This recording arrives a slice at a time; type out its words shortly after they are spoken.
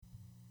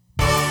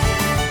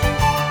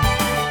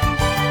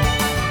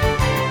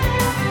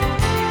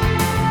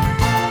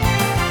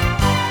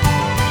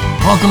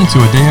Welcome to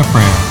a day of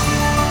prayer.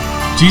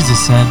 Jesus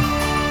said,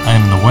 I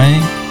am the way,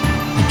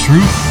 the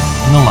truth,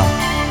 and the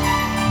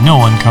life. No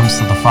one comes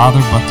to the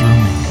Father but through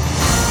me.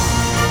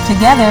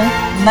 Together,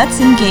 let's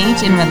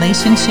engage in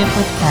relationship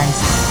with Christ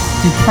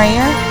through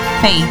prayer,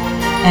 faith,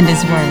 and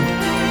His Word.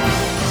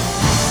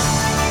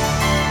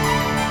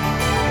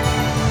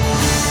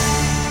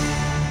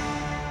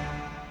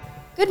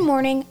 Good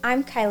morning,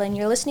 I'm Kyla, and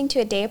you're listening to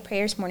A Day of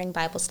Prayer's morning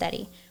Bible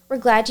study. We're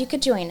glad you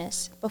could join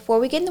us. Before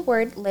we get in the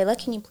Word, Layla,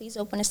 can you please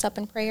open us up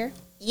in prayer?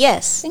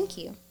 Yes. Thank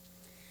you.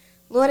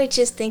 Lord, I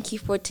just thank you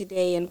for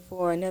today and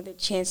for another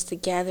chance to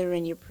gather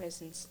in your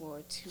presence,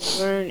 Lord, to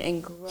learn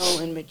and grow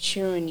and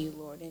mature in you,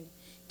 Lord, and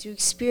to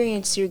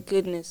experience your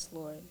goodness,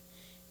 Lord.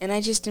 And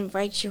I just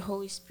invite your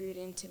Holy Spirit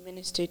in to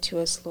minister to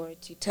us,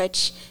 Lord, to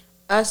touch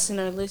us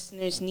and our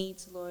listeners'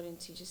 needs, Lord, and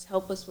to just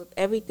help us with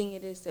everything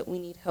it is that we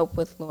need help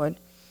with, Lord.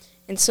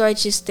 And so I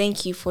just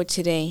thank you for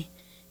today.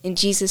 In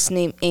Jesus'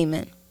 name,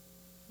 amen.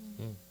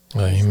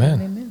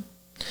 Amen.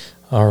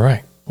 All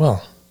right.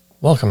 Well,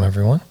 welcome,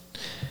 everyone.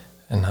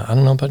 And I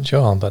don't know about you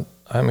all, but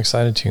I'm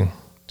excited to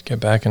get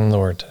back in the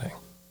Word today.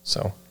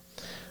 So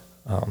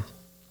I'm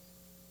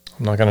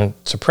not going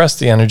to suppress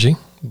the energy,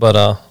 but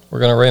we're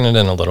going to rein it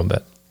in a little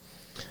bit.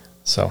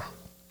 So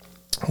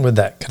with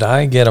that, could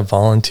I get a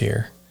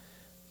volunteer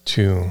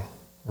to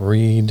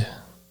read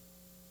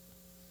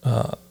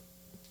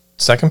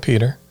 2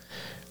 Peter?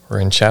 We're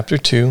in chapter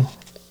 2,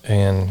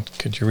 and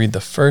could you read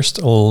the first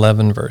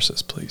 11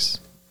 verses, please?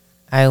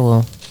 I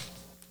will.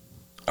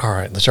 All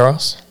right,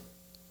 Charles.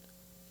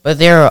 But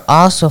there are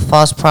also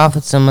false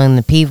prophets among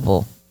the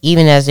people,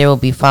 even as there will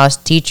be false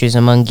teachers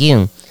among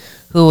you,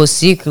 who will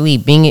secretly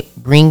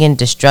bring in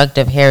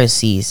destructive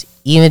heresies,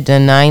 even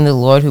denying the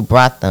Lord who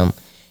brought them,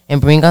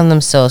 and bring on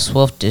themselves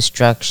swift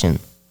destruction.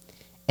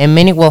 And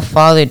many will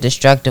follow their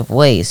destructive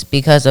ways,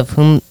 because of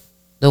whom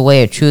the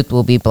way of truth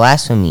will be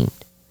blasphemed.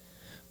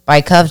 By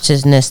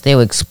covetousness they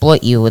will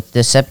exploit you with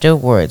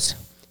deceptive words.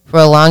 For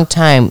a long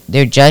time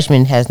their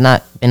judgment has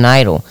not been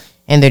idle,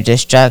 and their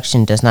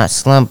destruction does not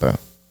slumber.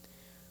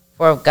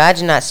 For if God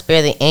did not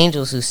spare the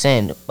angels who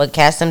sinned, but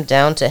cast them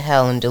down to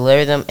hell and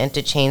delivered them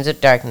into chains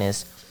of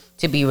darkness,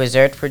 to be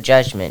reserved for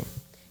judgment,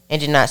 and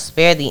did not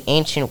spare the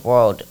ancient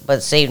world,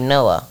 but saved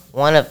Noah,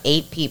 one of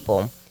 8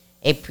 people,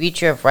 a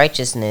preacher of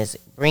righteousness,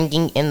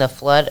 bringing in the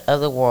flood on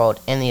the world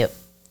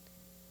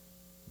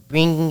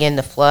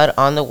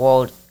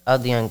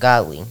of the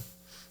ungodly,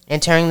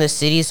 and turning the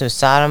cities of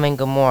Sodom and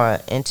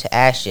Gomorrah into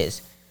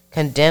ashes,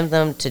 condemned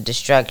them to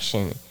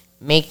destruction,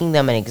 making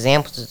them an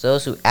example to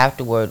those who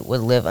afterward would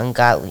live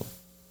ungodly.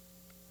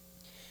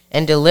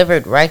 And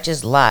delivered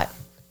righteous Lot,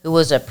 who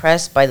was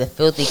oppressed by the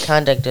filthy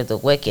conduct of the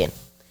wicked.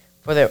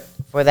 For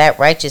that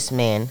righteous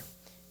man,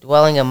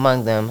 dwelling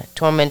among them,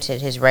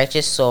 tormented his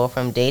righteous soul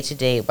from day to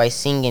day by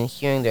seeing and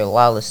hearing their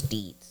lawless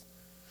deeds.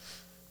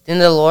 Then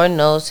the Lord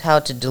knows how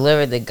to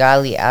deliver the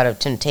godly out of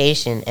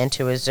temptation, and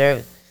to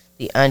reserve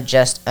the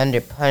unjust under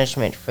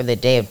punishment for the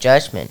day of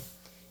judgment,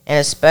 and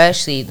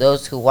especially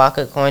those who walk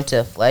according to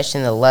the flesh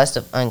in the lust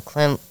of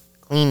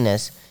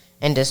uncleanness,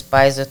 and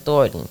despise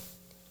authority.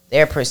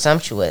 They are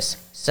presumptuous,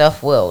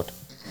 self-willed.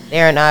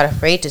 They are not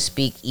afraid to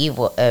speak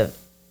evil of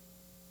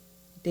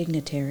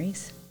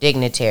Dignitaries.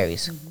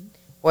 Mm-hmm.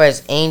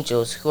 Whereas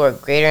angels, who are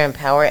greater in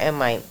power and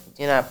might,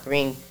 do not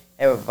bring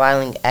a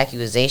reviling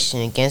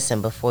accusation against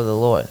them before the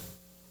Lord.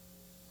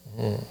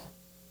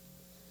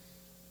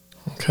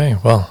 Okay,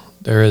 well,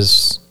 there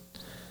is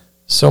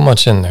so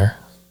much in there.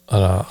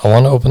 I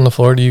want to open the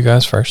floor to you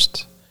guys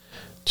first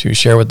to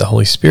share what the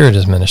Holy Spirit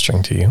is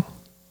ministering to you,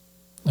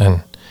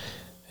 and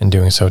in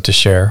doing so to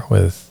share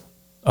with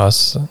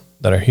us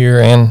that are here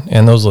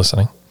and those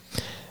listening,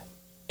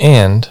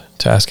 and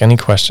to ask any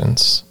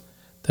questions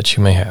that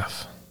you may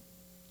have.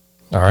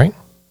 All right?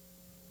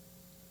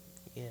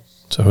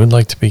 Yes. So who'd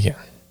like to begin?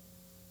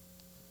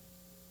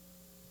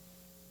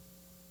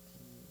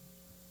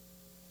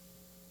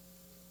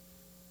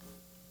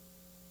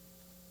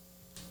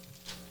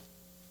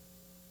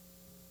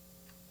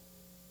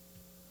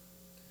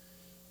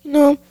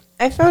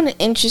 I found it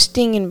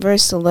interesting in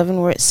verse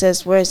 11 where it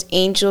says, whereas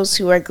angels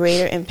who are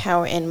greater in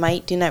power and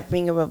might do not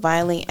bring a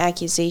reviling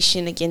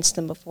accusation against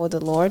them before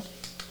the Lord.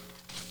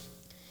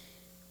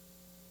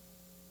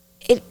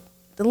 The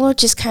Lord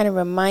just kind of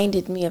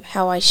reminded me of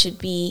how I should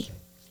be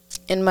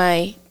in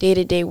my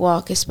day-to-day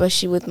walk,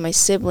 especially with my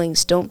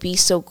siblings. Don't be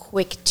so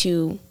quick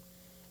to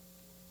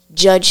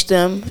judge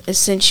them,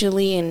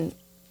 essentially, and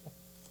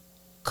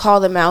call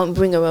them out and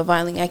bring a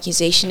reviling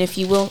accusation, if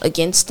you will,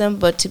 against them,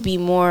 but to be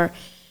more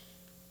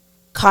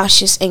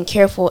cautious and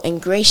careful and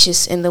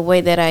gracious in the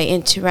way that I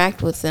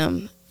interact with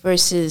them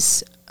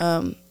versus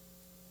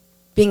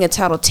being a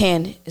total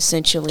tan,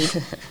 essentially,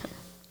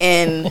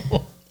 and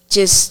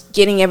just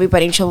getting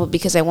everybody in trouble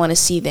because I want to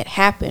see that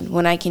happen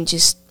when I can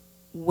just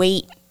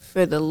wait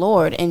for the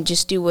Lord and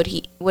just do what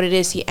it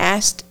is He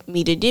asked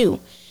me to do.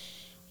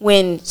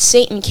 When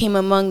Satan came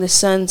among the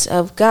sons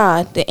of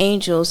God, the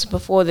angels,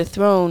 before the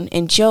throne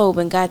in Job,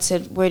 and God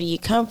said, "Where do you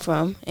come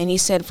from?" And he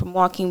said, "From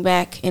walking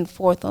back and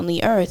forth on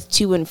the earth,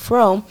 to and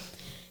fro."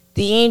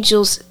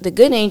 the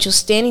good angels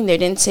standing there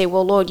didn't say,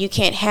 well, Lord, you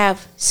can't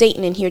have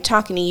Satan in here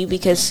talking to you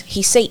because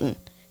he's Satan.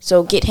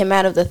 So get him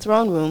out of the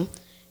throne room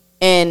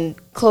and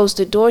close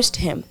the doors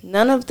to him.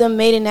 None of them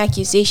made an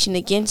accusation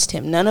against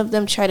him. None of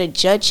them tried to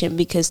judge him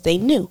because they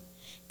knew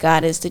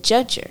God is the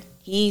judger.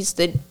 He's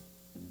the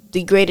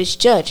greatest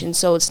judge. And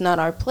so it's not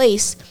our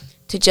place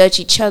to judge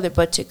each other,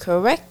 but to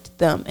correct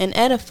them and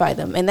edify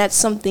them. And that's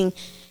something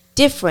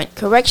different.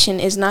 Correction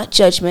is not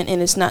judgment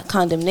and it's not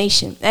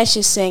condemnation. That's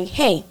just saying,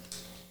 hey,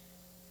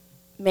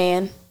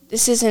 man,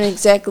 this isn't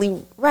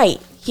exactly right.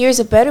 Here's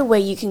a better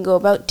way you can go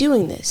about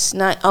doing this.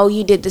 Not, oh,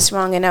 you did this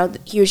wrong and now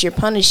here's your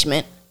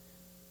punishment.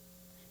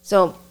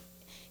 So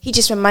he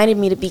just reminded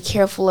me to be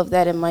careful of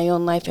that in my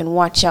own life and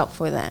watch out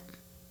for that.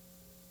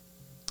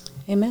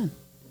 Amen.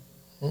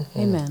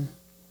 Amen.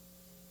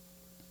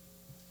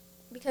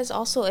 Because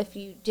also, if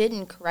you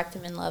didn't correct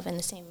them in love in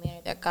the same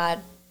manner that God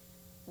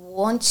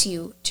wants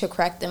you to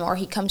correct them, or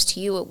he comes to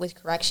you with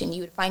correction,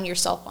 you would find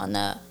yourself on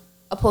the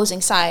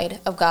opposing side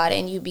of God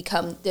and you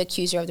become the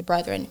accuser of the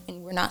brethren.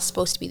 And we're not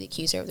supposed to be the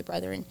accuser of the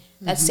brethren.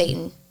 That's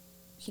Satan.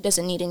 He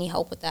doesn't need any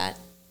help with that.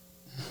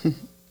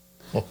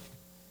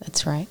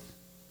 That's right.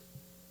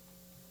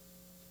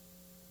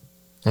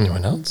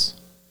 Anyone else?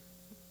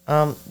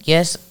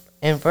 Yes,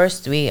 in verse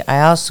 3,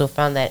 I also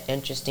found that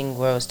interesting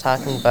where it was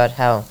talking about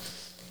how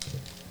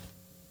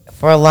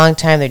for a long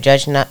time their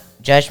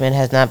judgment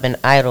has not been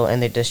idle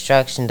and their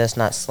destruction does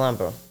not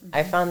slumber.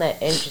 I found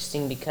that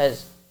interesting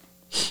because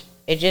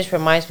it just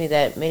reminds me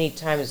that many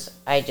times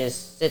I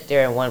just sit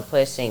there in one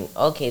place saying,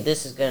 okay,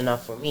 this is good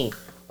enough for me.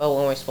 But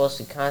when we're supposed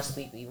to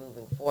constantly be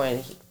moving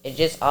forward, it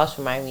just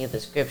also reminds me of the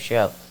scripture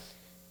of,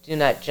 do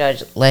not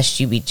judge lest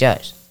you be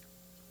judged.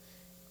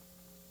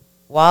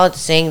 While it's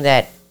saying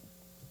that,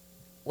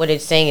 what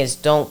it's saying is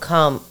don't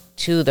come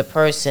to the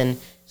person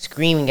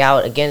screaming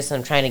out against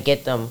them, trying to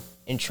get them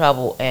in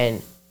trouble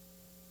and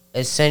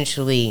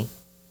essentially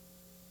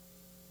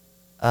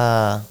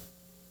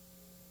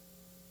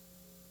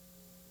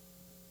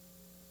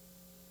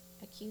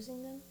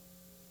Accusing them?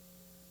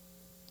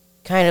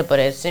 kind of, but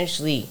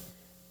essentially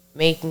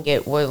making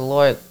it where the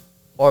Lord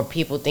or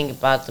people think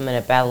about them in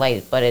a bad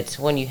light. But it's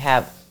when you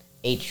have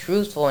a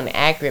truthful and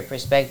accurate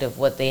perspective of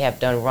what they have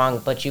done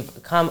wrong, but you've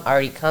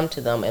already come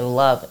to them in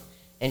love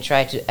and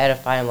try to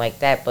edify them like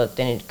that. But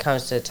then it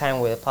comes to a time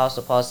where the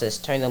Apostle Paul says,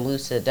 turn them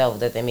loose to the devil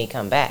that they may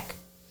come back.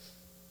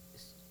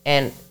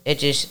 And it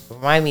just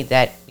reminded me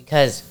that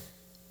because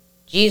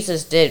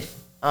Jesus did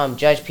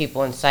judge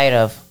people inside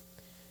of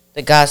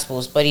the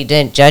Gospels, but he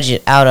didn't judge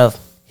it out of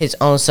his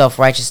own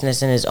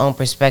self-righteousness and his own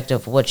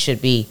perspective of what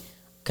should be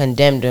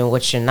condemned and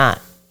what should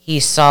not. He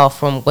saw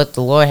from what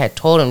the Lord had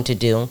told him to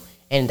do,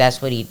 and that's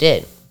what he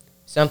did.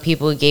 Some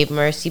people he gave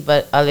mercy,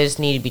 but others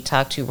need to be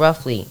talked to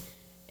roughly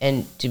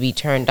and to be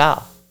turned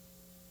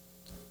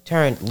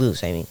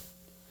loose, I mean.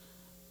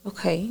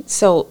 Okay,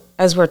 so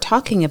as we're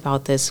talking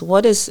about this,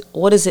 what does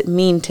it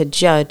mean to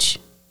judge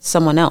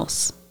someone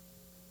else?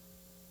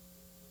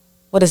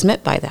 What is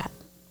meant by that?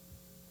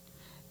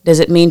 Does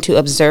it mean to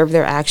observe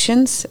their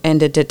actions and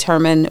to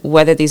determine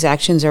whether these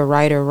actions are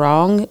right or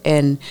wrong,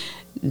 and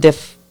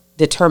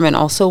determine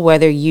also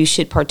whether you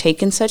should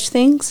partake in such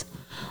things?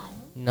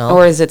 No.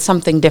 Or is it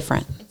something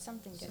different? It's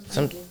something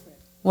different.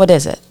 What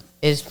is it?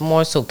 It's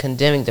more so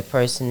condemning the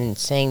person and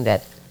saying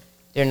that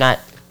they're not.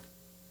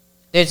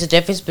 There's a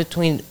difference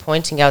between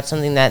pointing out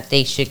something that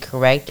they should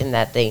correct and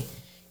that they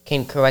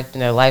can correct in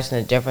their lives,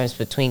 and the difference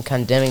between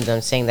condemning them,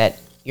 saying that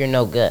you're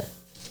no good.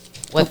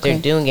 What they're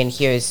doing in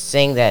here is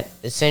saying that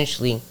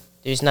essentially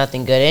there's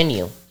nothing good in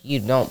you. You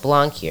don't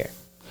belong here.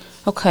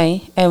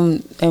 Okay,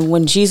 and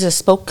when Jesus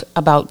spoke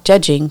about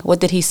judging, what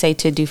did he say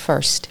to do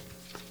first?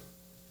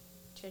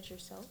 Judge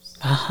yourselves.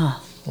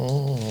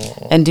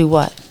 And do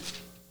what?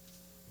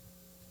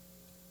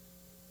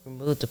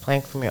 Remove the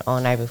plank from your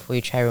own eye before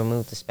you try to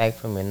remove the speck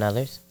from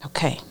another's.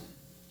 Okay.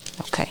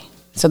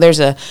 So there's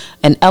an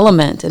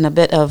element and a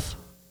bit of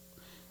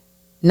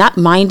not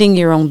minding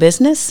your own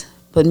business,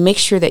 but make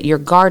sure that you're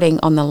guarding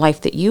on the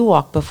life that you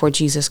walk before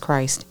Jesus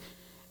Christ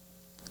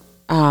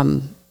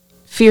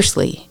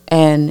fiercely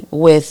and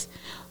with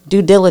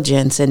due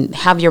diligence, and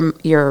have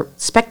your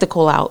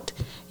spectacle out,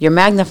 your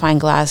magnifying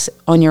glass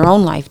on your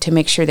own life to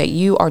make sure that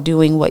you are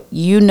doing what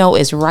you know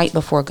is right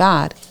before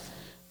God,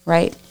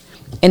 right?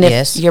 And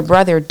if your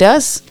brother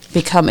does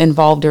become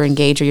involved or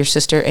engaged, or your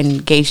sister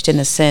engaged in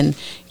a sin,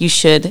 you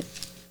should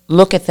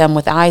look at them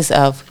with eyes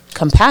of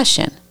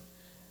compassion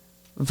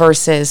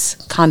versus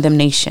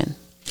condemnation,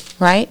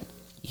 right?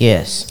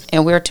 Yes.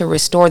 And we're to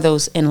restore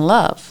those in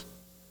love.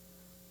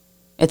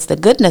 It's the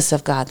goodness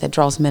of God that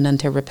draws men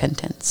unto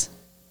repentance,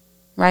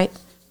 right?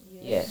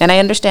 Yes. And I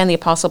understand the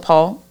Apostle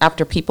Paul,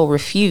 after people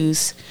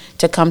refuse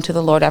to come to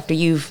the Lord, after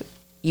you've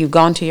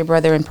gone to your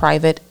brother in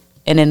private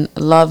and in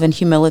love and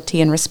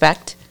humility and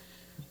respect,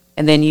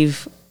 and then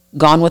you've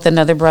gone with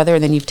another brother,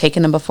 and then you've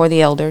taken them before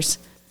the elders,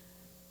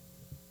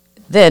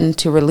 then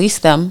to release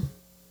them,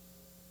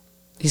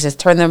 he says,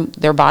 turn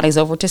their bodies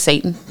over to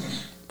Satan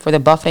for the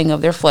buffeting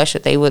of their flesh,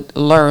 that they would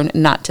learn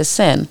not to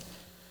sin.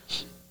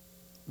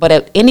 But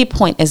at any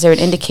point, is there an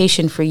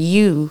indication for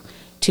you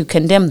to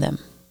condemn them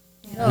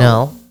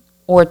No.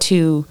 or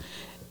to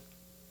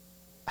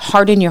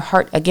harden your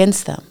heart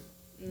against them?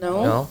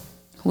 No.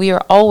 We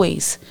are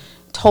always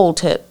told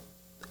to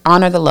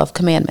honor the love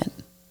commandment,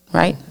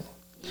 right?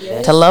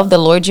 Yes. To love the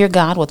Lord your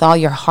God with all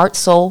your heart,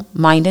 soul,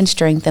 mind, and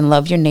strength, and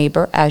love your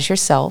neighbor as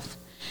yourself.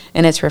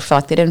 And it's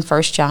reflected in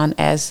 1 John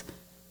as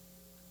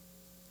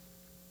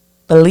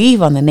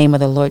believe on the name of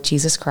the Lord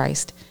Jesus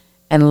Christ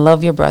and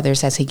love your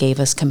brothers as he gave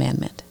us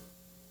commandment.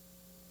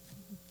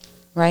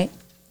 Right?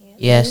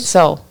 Yes.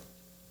 So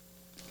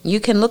you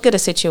can look at a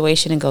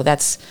situation and go,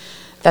 that's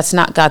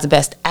not God's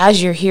best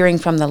as you're hearing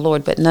from the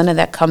Lord, but none of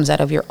that comes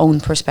out of your own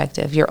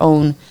perspective, your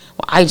own,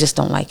 well, I just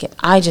don't like it.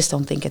 I just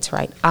don't think it's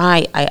right.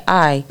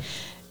 The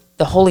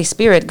Holy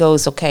Spirit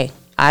goes, okay,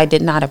 I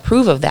did not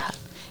approve of that.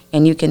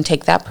 And you can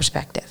take that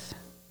perspective.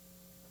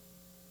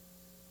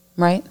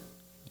 Right?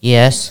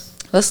 Yes.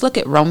 Let's look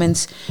at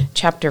Romans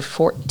chapter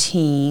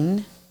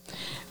 14,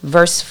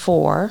 verse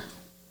 4.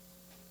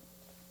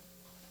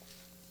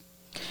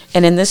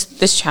 And in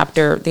this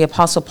chapter, the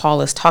Apostle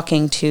Paul is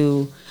talking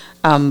to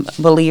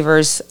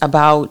believers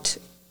about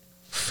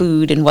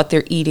food and what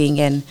they're eating,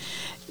 and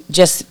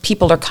just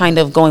people are kind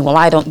of going, well,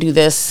 I don't do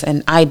this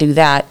and I do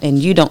that and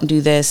you don't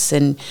do this,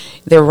 and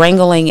they're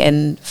wrangling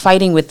and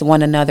fighting with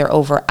one another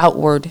over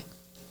outward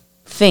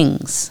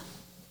things.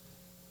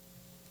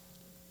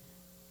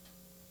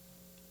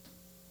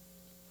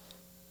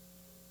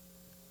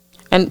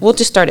 And we'll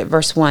just start at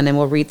verse 1 and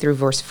we'll read through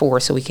verse 4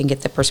 so we can get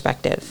the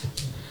perspective.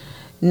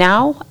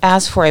 Now,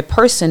 as for a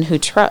person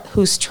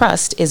whose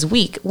trust is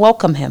weak,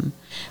 welcome him,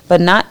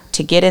 but not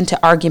to get into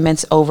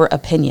arguments over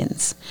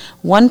opinions.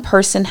 One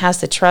person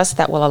has the trust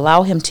that will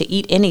allow him to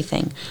eat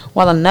anything,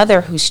 while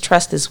another whose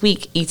trust is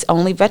weak eats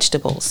only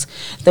vegetables.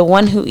 The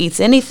one who eats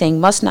anything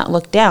must not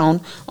look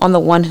down on the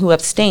one who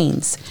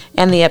abstains,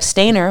 and the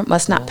abstainer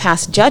must not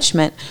pass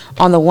judgment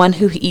on the one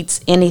who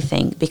eats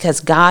anything, because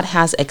God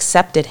has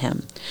accepted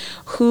him.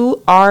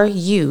 Who are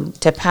you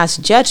to pass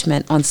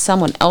judgment on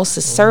someone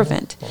else's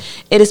servant?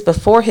 It is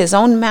before his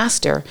own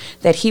master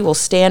that he will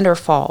stand or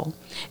fall.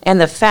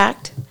 And the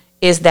fact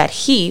is that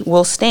he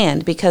will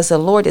stand because the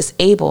Lord is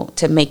able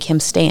to make him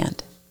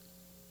stand.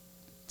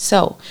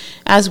 So,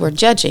 as we're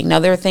judging, now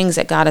there are things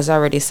that God has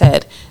already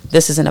said,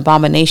 this is an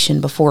abomination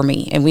before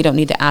me, and we don't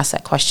need to ask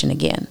that question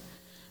again.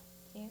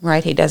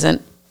 Right? He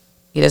doesn't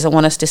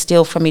want us to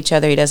steal from each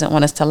other. He doesn't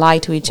want us to lie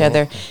to each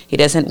other. He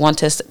doesn't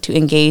want us to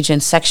engage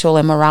in sexual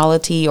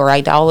immorality or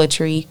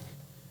idolatry.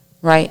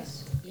 Right?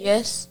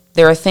 Yes.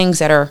 There are things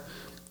that are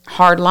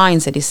hard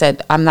lines that he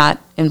said, I'm not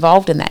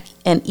involved in that.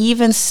 And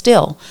even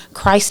still,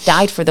 Christ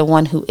died for the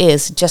one who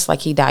is, just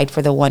like he died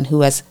for the one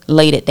who has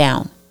laid it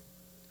down.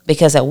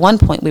 Because at one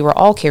point we were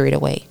all carried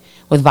away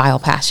with vile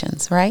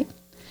passions, right?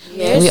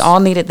 Yes. We all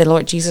needed the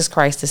Lord Jesus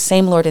Christ, the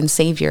same Lord and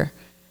Savior,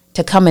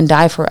 to come and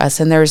die for us.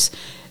 And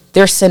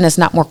their sin is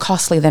not more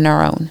costly than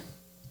our own.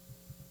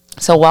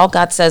 So while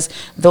God says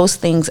those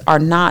things are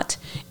not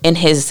in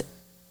his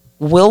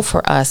will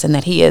for us and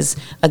that he is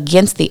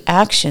against the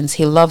actions,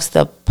 he loves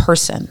the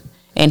person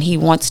and he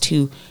wants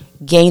to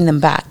gain them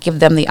back, give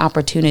them the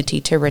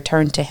opportunity to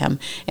return to him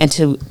and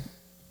to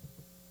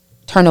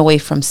turn away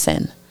from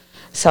sin.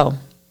 So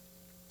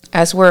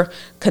as we're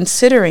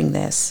considering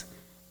this,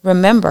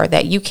 remember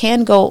that you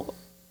can go,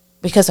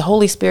 because the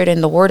Holy Spirit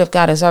and the Word of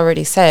God has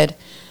already said,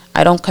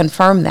 I don't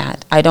confirm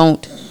that. I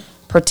don't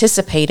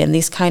participate in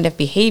these kind of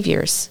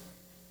behaviors.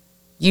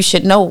 You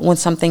should know when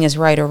something is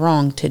right or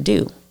wrong to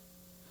do.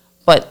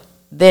 But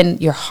then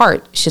your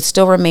heart should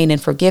still remain in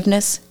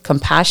forgiveness,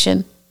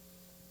 compassion,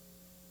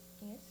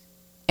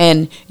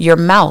 and your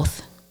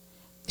mouth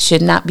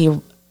should not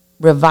be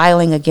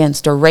reviling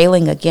against or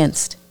railing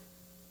against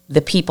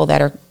the people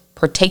that are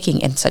partaking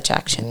in such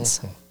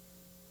actions.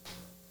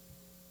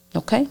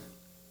 Okay?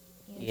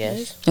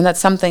 Yes. And that's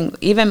something,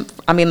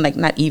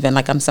 not even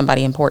like I'm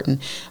somebody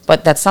important,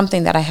 but that's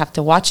something that I have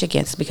to watch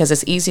against, because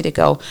it's easy to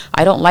go,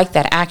 I don't like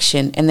that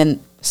action, and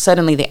then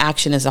suddenly the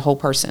action is a whole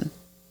person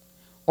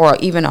or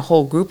even a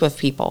whole group of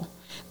people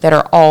that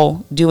are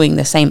all doing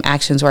the same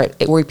actions, or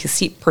we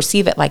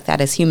perceive it like that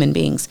as human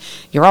beings.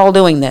 You're all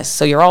doing this,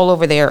 so you're all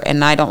over there,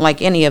 and I don't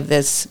like any of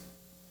this,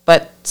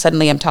 but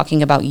suddenly I'm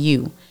talking about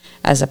you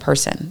as a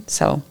person.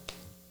 So,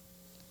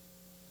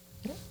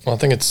 Well, I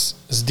think it's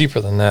deeper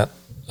than that.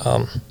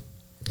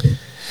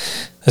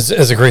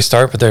 It's a great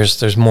start, but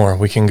there's more.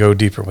 We can go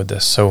deeper with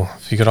this. So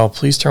if you could all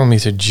please turn with me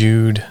to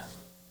Jude.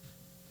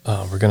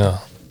 We're going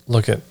to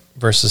look at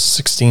verses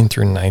 16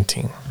 through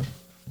 19.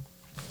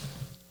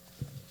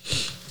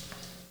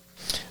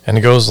 And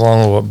it goes along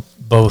with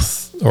what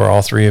both or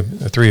all three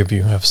of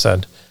you have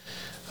said,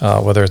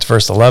 whether it's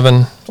verse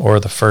 11 or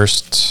the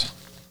first.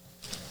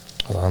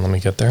 Hold on, let me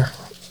get there.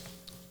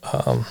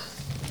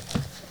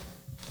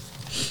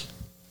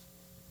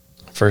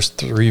 First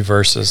 3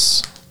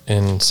 verses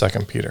in 2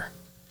 Peter.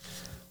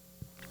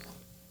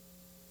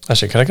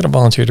 Actually, can I get a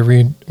volunteer to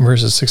read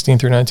verses 16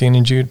 through 19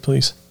 in Jude,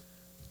 please?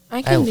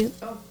 I can do.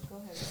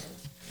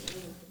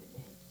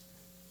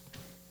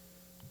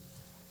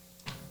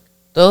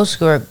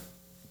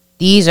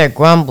 These are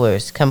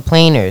grumblers,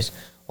 complainers,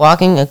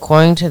 walking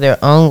according to their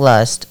own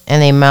lust,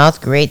 and they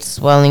mouth great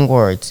swelling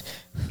words,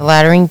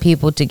 flattering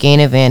people to gain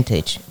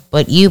advantage.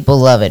 But you,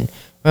 beloved,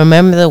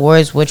 remember the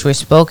words which were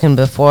spoken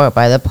before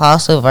by the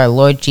apostle of our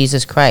Lord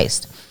Jesus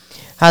Christ,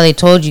 how they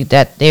told you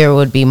that there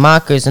would be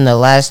mockers in the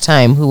last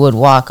time who would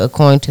walk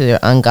according to their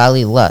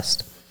ungodly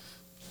lust.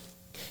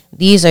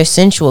 These are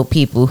sensual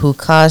people who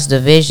cause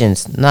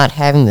divisions, not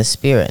having the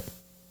Spirit.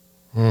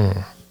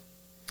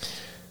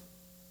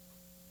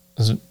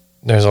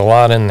 There's a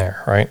lot in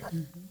there, right?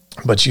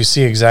 But you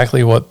see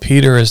exactly what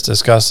Peter is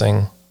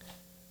discussing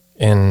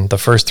in the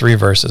first 3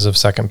 verses of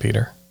 2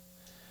 Peter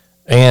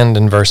and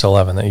in verse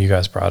 11 that you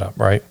guys brought up,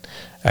 right?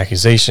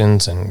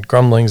 Accusations and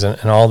grumblings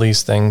and all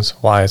these things.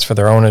 Why? It's for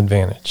their own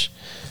advantage.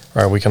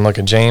 Right? We can look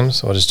at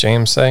James. What does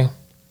James say?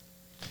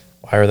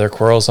 Why are there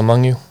quarrels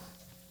among you?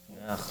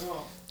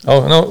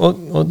 Oh, no,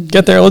 we'll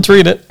get there. Let's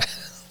read it.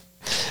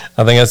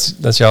 I think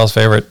that's y'all's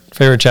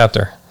favorite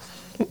chapter.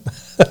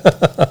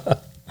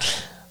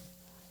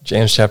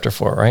 James chapter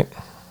 4, right?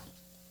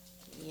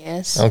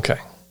 Yes. Okay.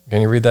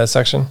 Can you read that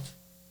section?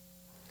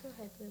 Go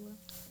ahead, Lulu.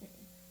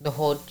 The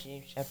whole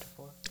James chapter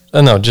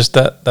 4. No, just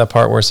that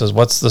part where it says,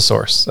 what's the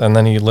source? And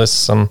then he lists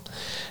some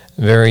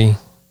very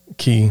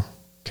key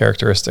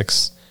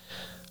characteristics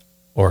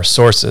or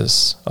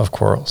sources of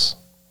quarrels.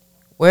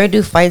 Where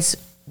do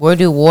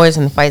wars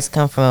and fights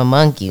come from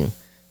among you?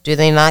 Do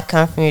they not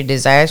come from your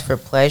desires for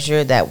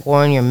pleasure that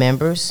war in your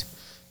members?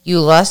 You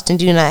lust and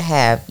do not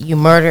have. You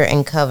murder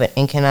and covet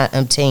and cannot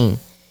obtain.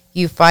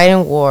 You fight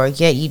and war,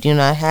 yet you do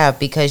not have,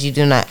 because you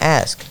do not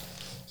ask.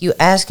 You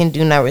ask and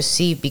do not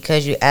receive,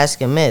 because you ask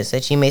amiss,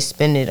 that you may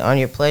spend it on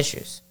your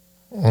pleasures.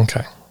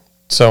 Okay.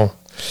 So,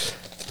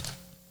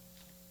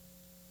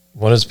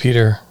 what does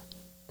Peter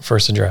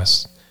first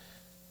address?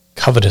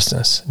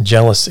 Covetousness,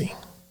 jealousy.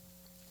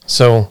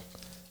 So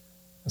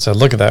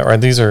look at that, right?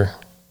 These are,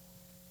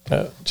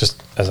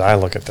 just as I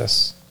look at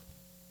this,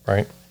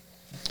 right?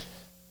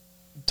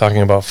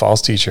 Talking about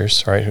false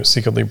teachers, right? Who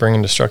secretly bring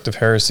in destructive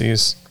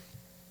heresies.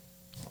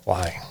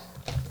 Why?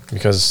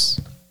 Because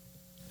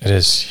it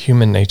is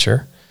human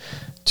nature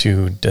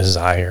to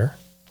desire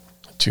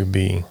to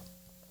be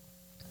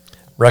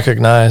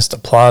recognized,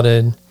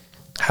 applauded,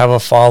 have a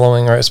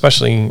following, right?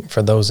 Especially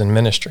for those in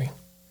ministry.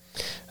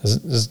 This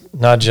is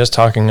not just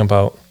talking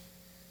about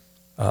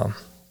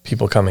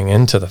people coming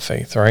into the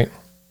faith, right?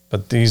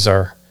 But these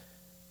are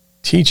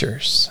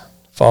teachers,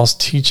 false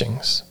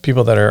teachings,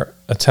 people that are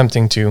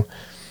attempting to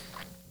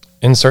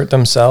insert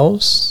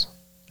themselves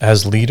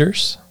as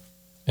leaders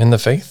in the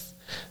faith.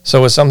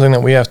 So it's something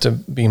that we have to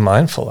be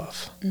mindful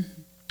of,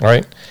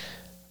 right?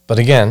 But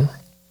again,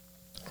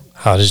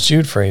 how does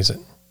Jude phrase it?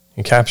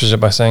 He captures it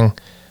by saying,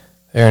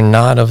 they are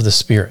not of the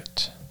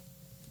Spirit,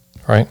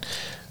 right?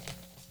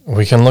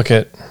 We can look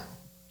at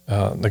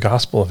the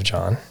Gospel of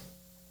John,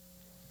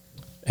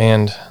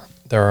 and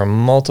there are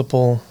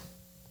multiple...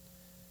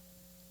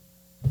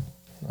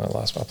 I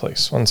lost my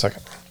place. 1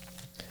 second.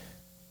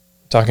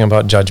 Talking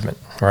about judgment,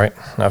 right?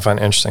 And I find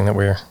it interesting that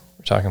we're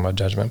talking about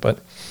judgment, but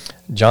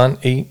John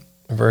 8,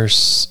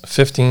 verse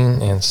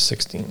 15 and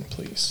 16,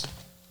 please.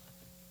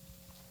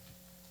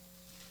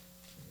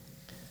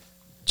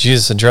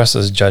 Jesus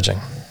addresses judging.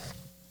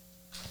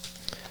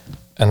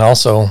 And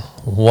also,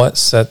 what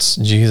sets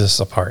Jesus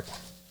apart,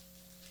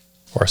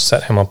 or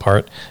set him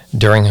apart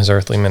during his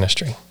earthly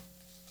ministry.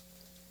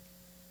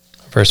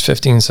 Verse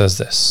 15 says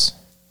this: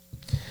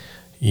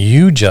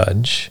 you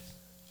judge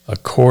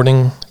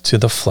according to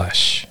the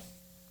flesh.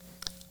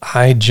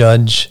 I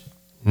judge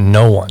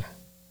no one.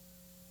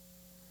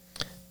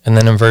 And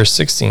then in verse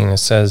 16 it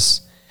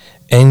says,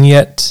 and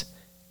yet,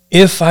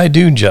 if I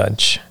do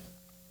judge,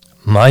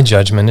 my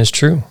judgment is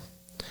true.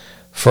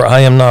 For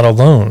I am not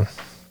alone,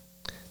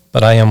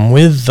 but I am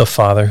with the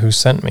Father who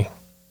sent me.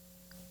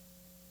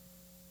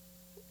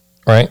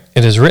 Right?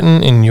 It is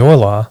written in your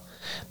law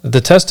that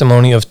the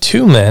testimony of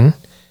 2 men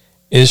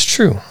is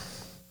true.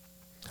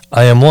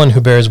 I am one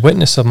who bears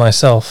witness of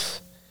myself,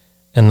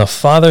 and the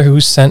Father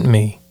who sent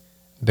me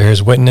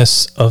bears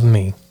witness of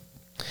me.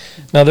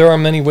 Now, there are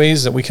many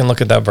ways that we can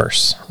look at that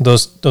verse,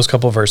 those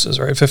couple of verses,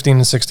 right? 15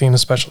 and 16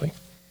 especially.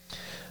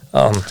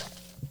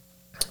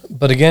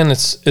 But again,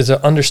 it's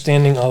an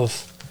understanding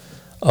of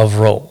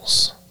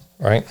roles,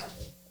 right?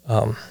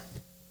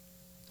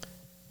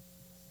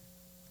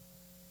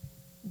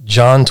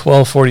 John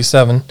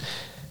 12:47,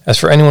 as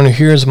for anyone who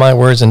hears my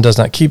words and does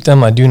not keep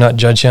them, I do not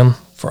judge him,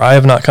 for I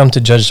have not come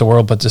to judge the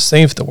world, but to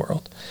save the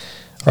world,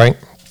 right?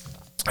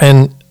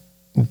 And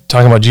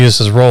talking about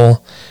Jesus'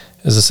 role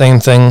is the same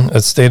thing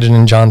that's stated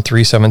in John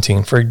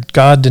 3:17. For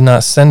God did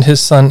not send his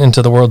Son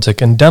into the world to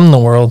condemn the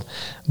world,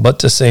 but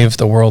to save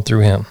the world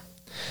through him.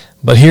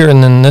 But here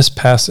and in this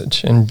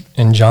passage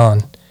in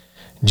John,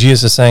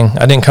 Jesus is saying,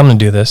 I didn't come to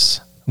do this,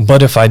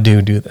 but if I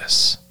do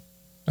this,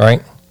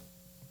 right?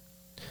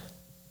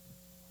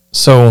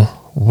 So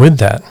with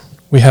that,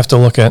 we have to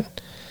look at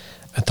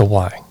the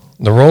why.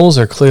 The roles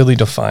are clearly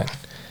defined.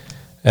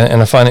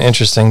 And I find it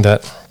interesting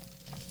that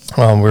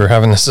we were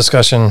having this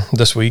discussion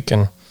this week,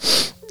 and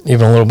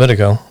even a little bit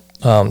ago.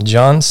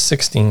 John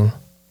 16,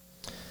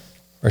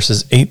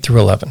 verses 8 through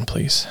 11,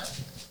 please.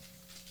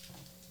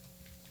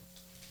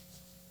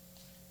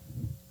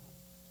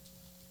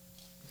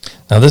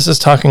 Now, this is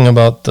talking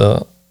about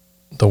the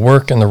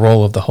work and the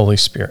role of the Holy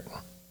Spirit.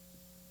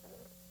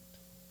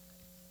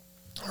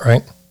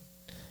 Right?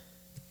 Do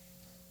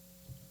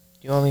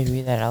you want me to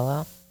read that out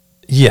loud?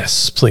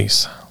 Yes,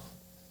 please.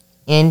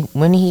 And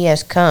when he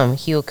has come,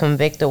 he will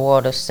convict the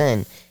world of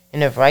sin,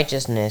 and of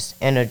righteousness,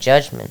 and of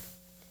judgment.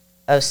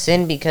 Of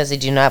sin, because they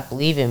do not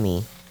believe in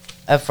me.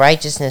 Of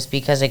righteousness,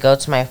 because I go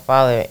to my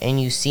Father,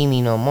 and you see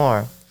me no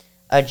more.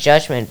 Of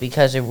judgment,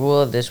 because the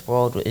ruler of this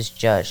world is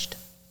judged.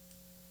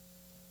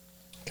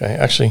 Okay,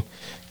 actually,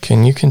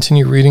 can you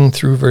continue reading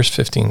through verse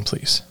 15,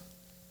 please?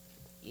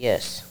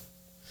 Yes.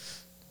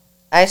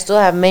 I still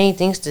have many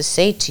things to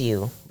say to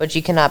you, but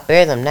you cannot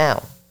bear them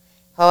now.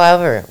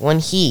 However, when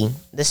he,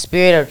 the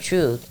Spirit of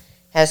truth,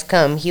 has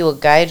come, he will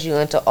guide you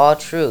into all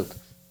truth.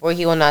 For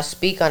he will not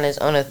speak on his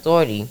own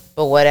authority,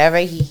 but whatever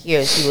he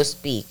hears he will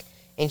speak,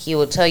 and he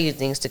will tell you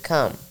things to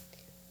come.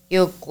 He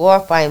will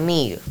glorify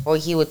me, for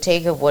he will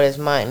take of what is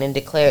mine and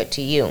declare it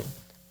to you.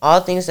 All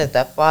things that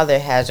the Father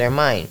has are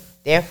mine.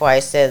 Therefore I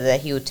said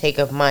that he would take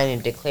of mine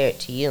and declare it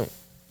to you.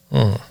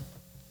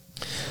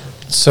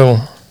 So,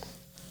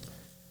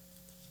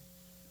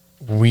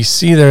 we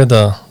see there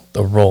the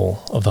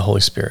role of the Holy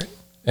Spirit.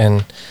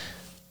 And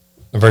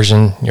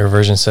your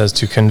version says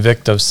to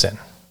convict of sin,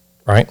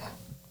 right?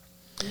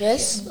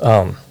 Yes.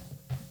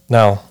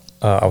 Now,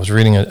 I was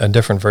reading a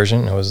different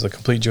version. It was the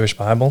Complete Jewish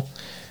Bible.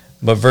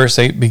 But verse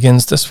 8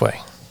 begins this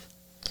way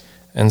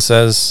and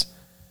says,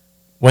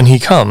 when he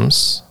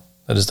comes,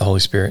 that is the Holy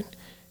Spirit,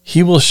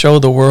 he will show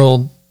the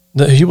world,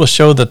 he will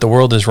show that the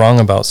world is wrong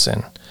about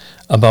sin,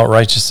 about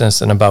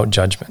righteousness, and about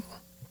judgment.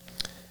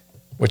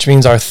 Which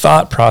means our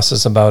thought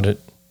process about it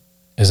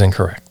is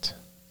incorrect,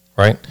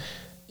 right?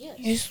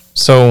 Yes.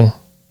 So,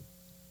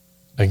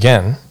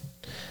 again,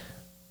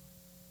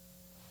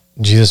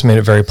 Jesus made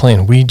it very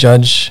plain. We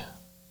judge,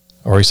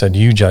 or he said,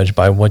 you judge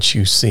by what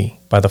you see,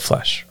 by the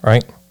flesh,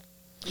 right?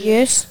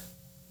 Yes.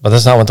 But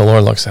that's not what the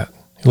Lord looks at.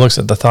 He looks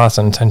at the thoughts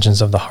and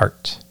intentions of the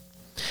heart.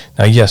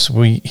 Now, yes,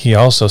 he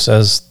also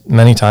says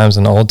many times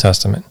in the Old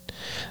Testament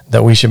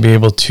that we should be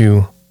able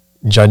to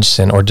judge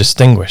sin or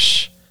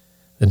distinguish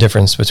the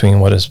difference between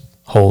what is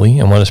holy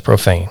and what is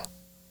profane.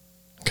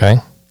 Okay?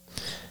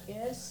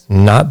 Yes.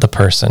 Not the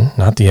person,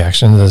 not the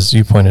action, as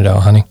you pointed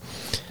out, honey.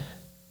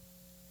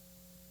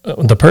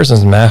 The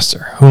person's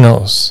master, who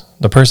knows?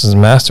 The person's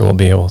master will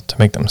be able to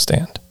make them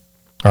stand.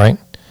 All right?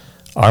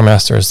 Our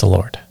master is the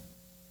Lord.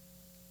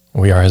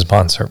 We are his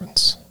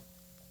bondservants.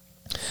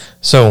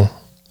 So,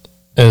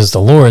 it is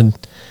the Lord,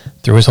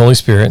 through his Holy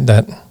Spirit,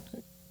 that,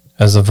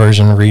 as the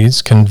version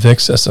reads,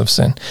 convicts us of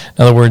sin.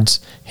 In other words,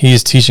 he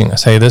is teaching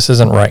us, hey, this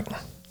isn't right.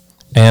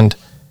 And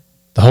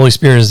the Holy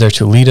Spirit is there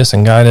to lead us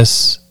and guide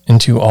us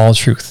into all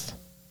truth,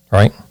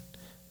 right?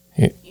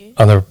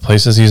 Other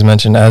places he's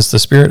mentioned as the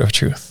Spirit of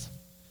truth,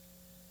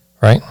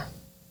 right?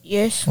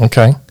 Yes.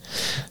 Okay.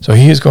 So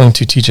he is going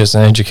to teach us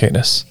and educate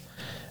us.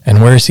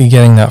 And where is he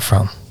getting that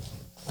from?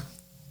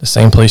 The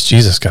same place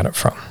Jesus got it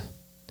from.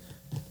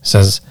 It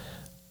says,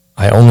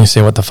 I only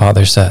say what the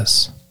Father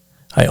says.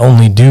 I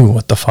only do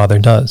what the Father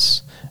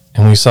does.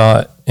 And we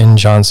saw in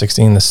John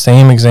 16 the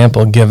same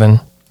example given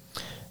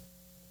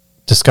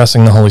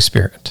discussing the Holy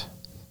Spirit.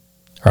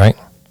 Right?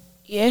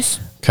 Yes.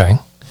 Okay.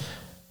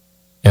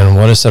 And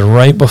what is said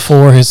right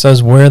before he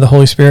says where the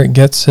Holy Spirit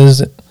gets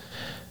his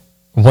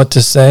what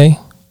to say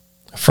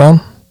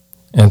from,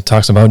 and it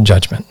talks about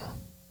judgment.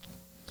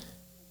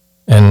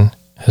 And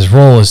his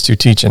role is to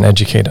teach and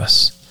educate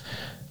us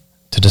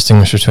to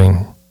distinguish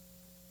between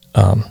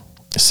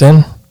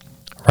sin,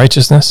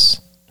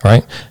 righteousness,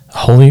 right?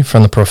 Holy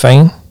from the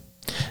profane,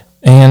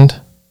 and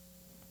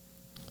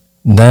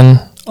then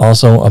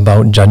also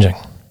about judging.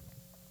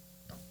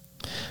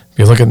 If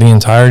you look at the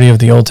entirety of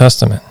the Old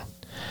Testament,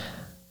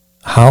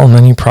 how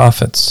many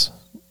prophets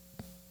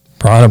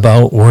brought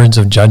about words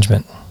of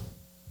judgment?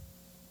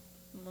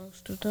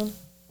 Most of them.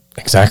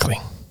 Exactly.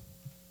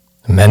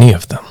 Many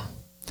of them.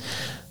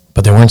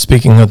 But they weren't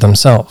speaking of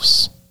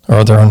themselves or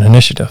of their own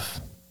initiative.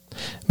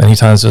 Many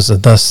times there's a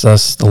thus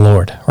saith the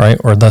Lord, right?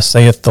 Or thus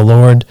saith the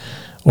Lord,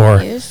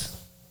 or Yes.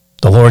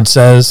 the Lord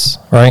says,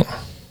 right?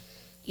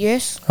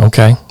 Yes.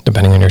 Okay,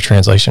 depending on your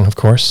translation, of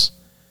course.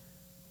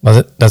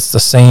 But that's the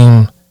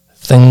same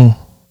thing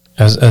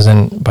as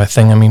in, by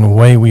thing, I mean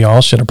way we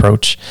all should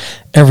approach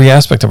every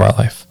aspect of our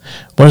life.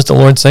 What does the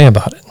Lord say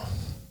about it?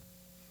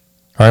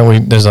 All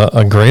right, there's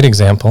a great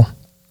example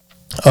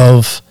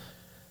of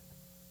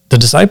the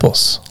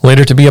disciples,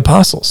 later to be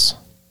apostles.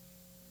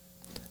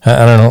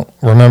 I don't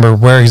remember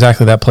where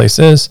exactly that place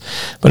is,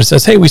 but it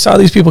says, hey, we saw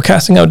these people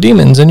casting out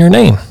demons in your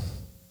name,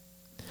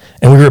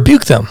 and we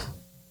rebuked them.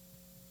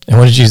 And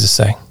what did Jesus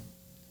say?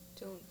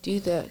 Don't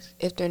do that.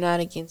 If they're not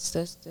against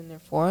us, then they're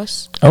for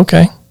us.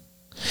 Okay.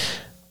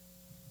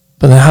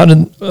 But then how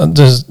did,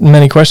 there's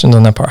many questions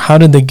on that part. How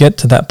did they get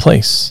to that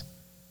place?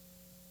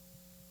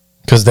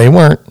 Because they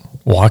weren't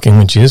walking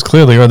with Jesus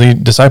clearly, or the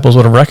disciples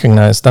would have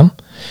recognized them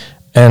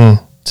and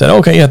said,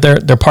 okay, yeah,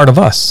 they're part of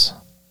us.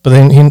 But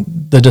then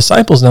the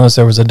disciples noticed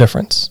there was a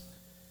difference.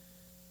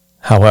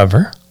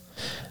 However,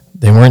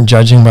 they weren't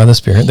judging by the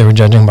Spirit, they were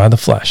judging by the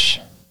flesh.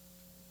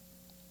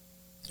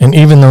 And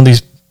even though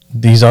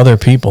these other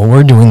people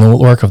were doing the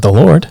work of the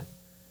Lord,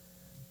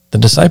 the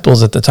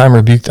disciples at the time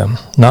rebuked them,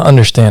 not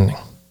understanding,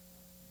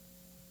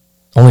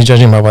 only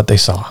judging by what they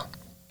saw,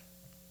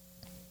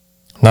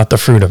 not the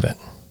fruit of it.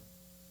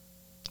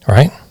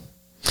 Right?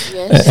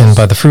 Yes. And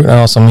by the fruit, I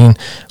also mean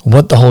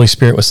what the Holy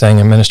Spirit was saying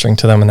and ministering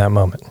to them in that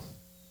moment.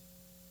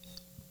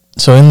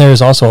 So in there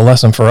is also a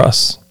lesson for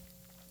us.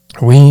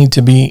 We need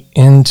to be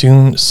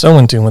so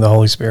in tune with the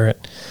Holy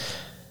Spirit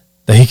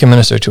that he can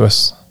minister to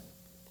us.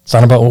 It's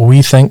not about what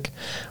we think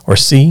or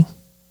see,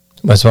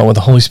 but it's about what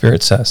the Holy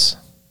Spirit says.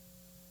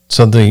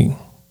 So the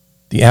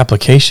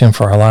application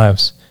for our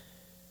lives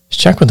is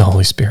check with the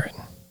Holy Spirit.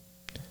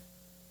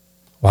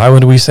 Why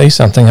would we say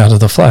something out of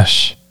the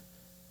flesh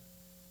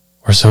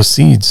or sow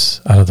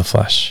seeds out of the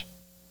flesh?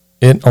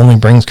 It only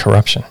brings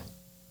corruption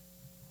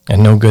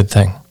and no good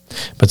thing.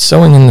 But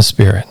sowing in the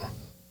Spirit,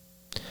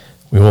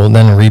 we will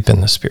then reap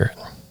in the Spirit.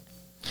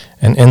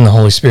 And in the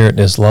Holy Spirit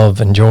is love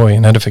and joy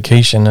and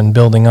edification and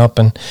building up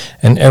and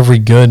every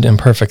good and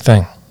perfect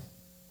thing.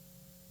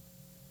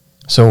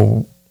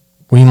 So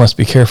we must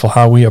be careful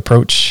how we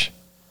approach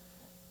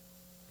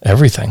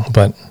everything,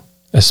 but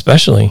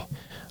especially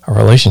our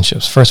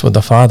relationships, first with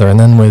the Father and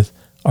then with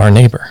our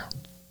neighbor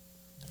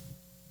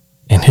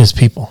and his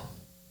people.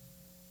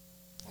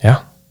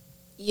 Yeah?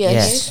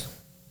 Yes.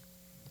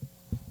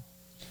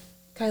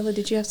 Kyla,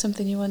 did you have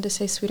something you wanted to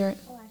say, sweetheart?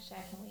 Oh, actually,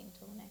 I can wait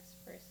until the next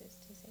verses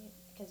to say it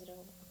because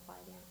it'll apply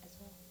there as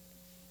well.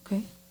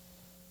 Okay.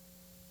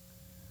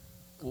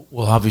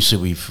 Well, obviously,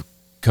 we've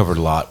covered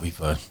a lot. We've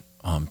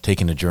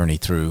taken a journey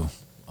through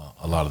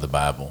a lot of the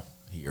Bible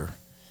here.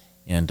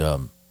 And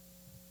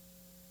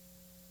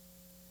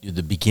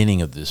the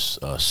beginning of this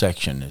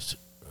section is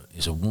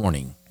a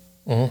warning,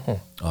 a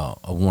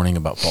warning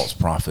about false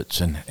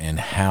prophets and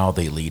how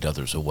they lead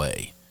others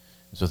away.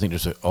 So I think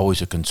there's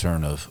always a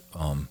concern of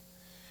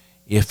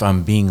if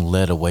I'm being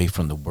led away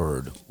from the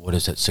Word, what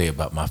does that say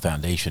about my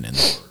foundation in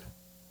the Word?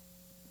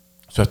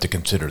 So I have to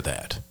consider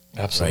that.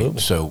 Absolutely. Right?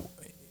 So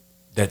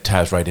that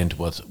ties right into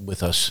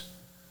with us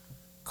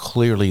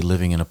clearly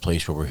living in a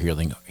place where we're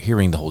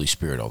hearing the Holy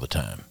Spirit all the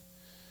time.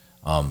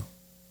 I'd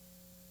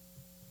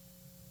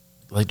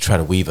like to try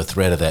to weave a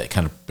thread of that,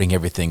 kind of bring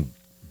everything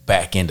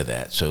back into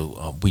that.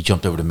 So we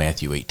jumped over to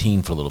Matthew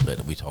 18 for a little bit,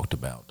 and we talked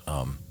about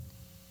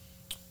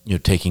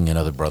taking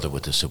another brother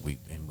with us, and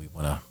we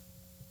want to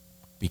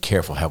be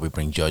careful how we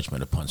bring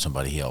judgment upon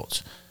somebody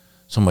else.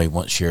 Somebody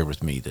once shared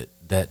with me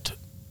that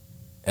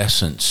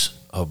essence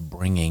of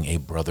bringing a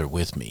brother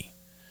with me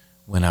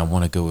when I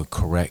want to go and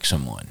correct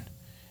someone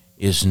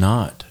is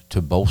not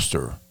to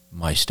bolster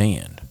my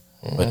stand,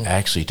 but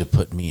actually to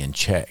put me in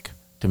check,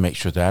 to make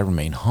sure that I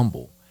remain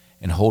humble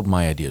and hold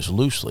my ideas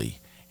loosely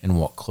and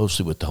walk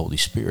closely with the Holy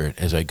Spirit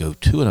as I go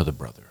to another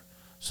brother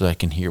so that I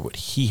can hear what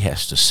he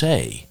has to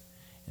say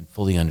and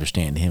fully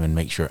understand him and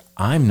make sure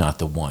I'm not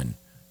the one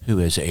who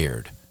has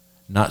erred,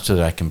 not so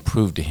that I can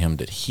prove to him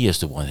that he is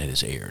the one that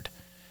has erred.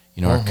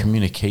 Our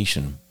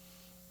communication,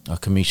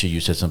 Kamisha, you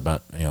said something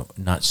about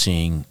not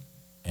seeing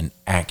an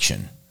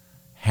action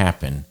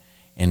happen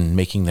and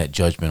making that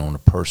judgment on a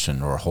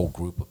person or a whole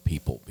group of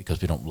people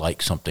because we don't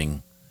like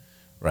something,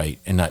 right,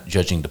 and not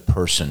judging the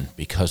person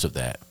because of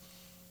that.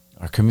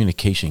 Our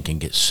communication can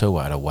get so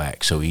out of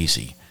whack so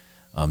easy.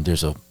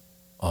 There's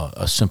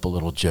a simple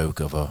little joke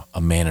of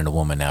a man and a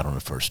woman out on a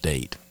first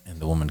date, and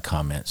the woman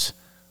comments,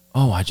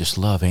 "Oh, I just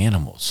love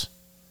animals."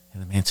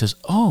 And the man says,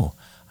 "Oh,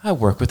 I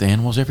work with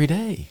animals every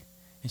day."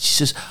 And she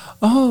says,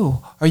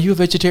 "Oh, are you a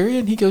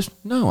vegetarian?" He goes,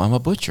 "No, I'm a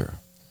butcher."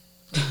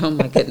 Oh,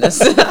 my goodness.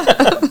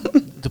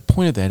 The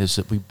point of that is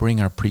that we bring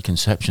our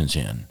preconceptions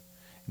in,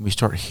 and we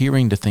start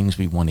hearing the things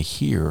we want to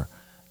hear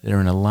that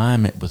are in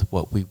alignment with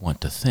what we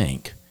want to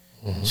think,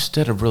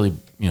 instead of really,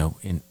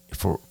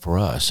 for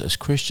us as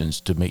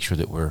Christians to make sure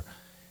that we're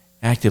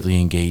actively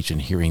engaged in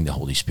hearing the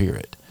Holy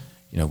Spirit.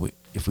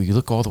 If we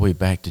look all the way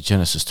back to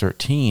Genesis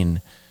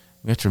 13,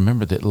 we have to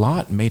remember that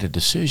Lot made a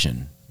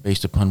decision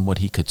based upon what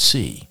he could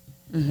see.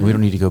 And we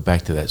don't need to go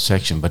back to that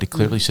section, but it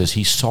clearly says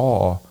he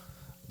saw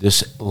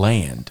this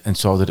land and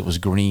saw that it was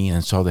green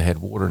and saw they had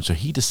water, and so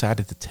he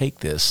decided to take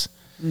this.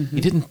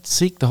 He didn't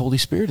seek the Holy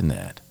Spirit in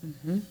that.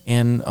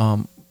 And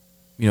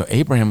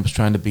Abraham was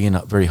trying to be in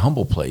a very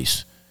humble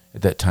place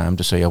at that time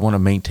to say, I want to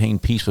maintain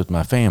peace with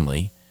my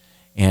family,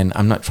 and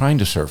I'm not trying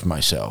to serve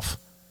myself.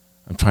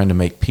 I'm trying to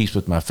make peace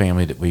with my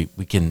family that we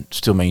can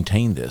still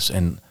maintain this.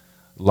 And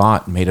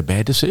Lot made a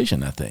bad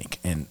decision, I think.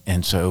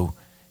 And so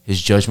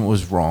his judgment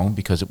was wrong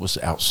because it was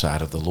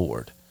outside of the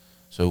Lord.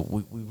 So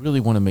we really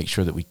want to make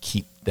sure that we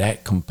keep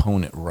that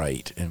component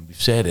right. And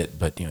we've said it,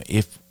 but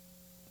if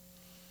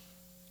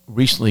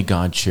recently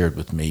God shared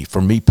with me,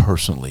 for me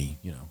personally,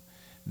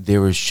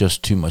 there is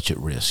just too much at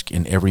risk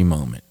in every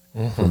moment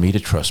for me to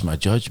trust my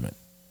judgment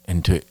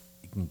and to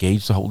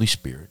engage the Holy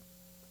Spirit.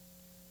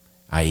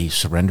 i.e.,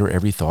 surrender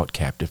every thought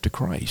captive to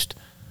Christ,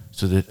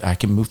 so that I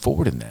can move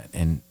forward in that.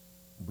 And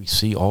we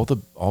see all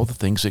the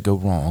things that go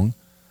wrong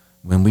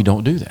when we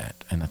don't do that.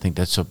 And I think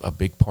that's a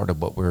big part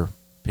of what we're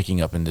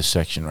picking up in this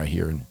section right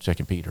here in 2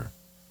 Peter.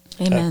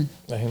 Amen.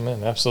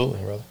 Amen.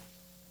 Absolutely, brother.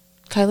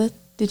 Kyla,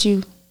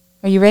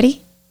 are you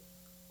ready?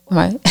 Am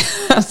I?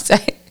 I'm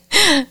sorry.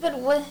 But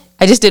what?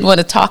 I just didn't want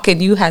to talk,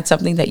 and you had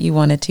something that you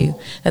wanted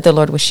that the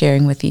Lord was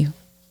sharing with you.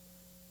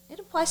 It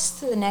applies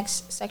to the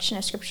next section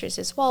of scriptures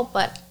as well,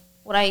 but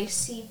what I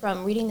see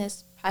from reading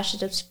this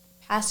passage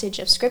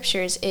of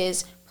scriptures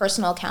is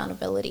personal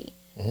accountability.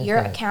 Mm-hmm. You're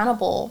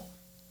accountable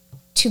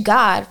to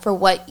God for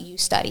what you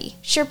study.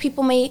 Sure,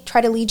 people may try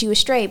to lead you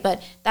astray,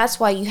 but that's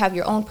why you have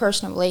your own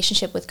personal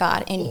relationship with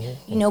God, and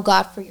you know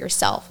God for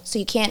yourself. So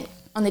you can't,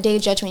 on the day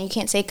of judgment, you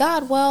can't say,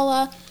 God,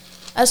 well,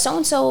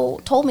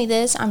 so-and-so told me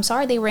this. I'm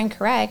sorry they were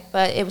incorrect,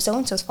 but it was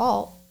so-and-so's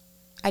fault.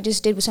 I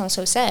just did what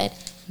so-and-so said.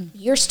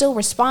 You're still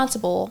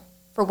responsible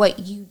for what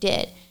you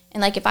did.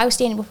 And like if I was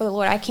standing before the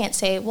Lord, I can't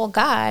say, well,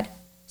 God,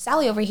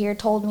 Sally over here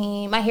told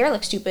me my hair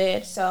looks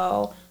stupid,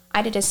 so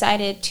I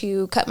decided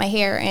to cut my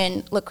hair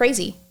and look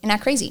crazy and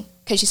act crazy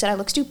because she said I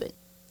look stupid.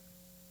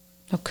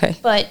 Okay.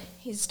 But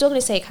he's still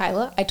going to say,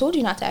 Kyla, I told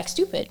you not to act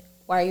stupid.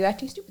 Why are you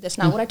acting stupid? That's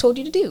not what I told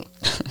you to do.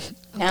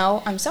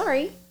 Now, I'm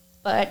sorry,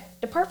 but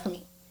depart from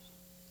me.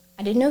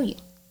 I didn't know you.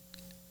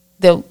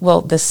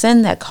 The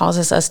sin that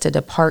causes us to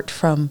depart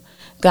from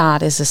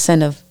God is the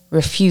sin of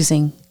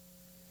refusing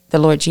the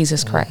Lord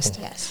Jesus Christ.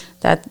 Yes.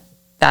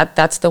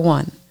 That's the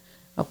one.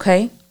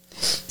 Okay?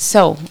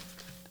 So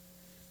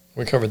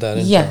we covered that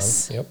in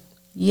yes. John. Yep.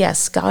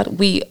 Yes, God,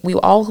 we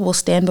all will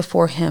stand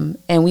before him,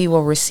 and we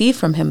will receive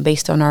from him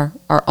based on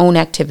our own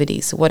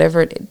activities, what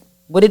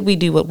did we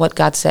do with what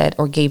God said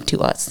or gave to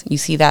us? You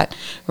see that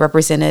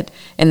represented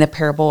in the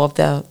parable of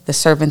the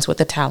servants with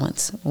the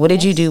talents. What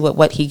did you do with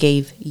what he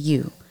gave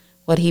you?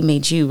 What he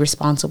made you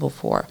responsible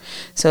for?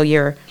 So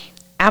you're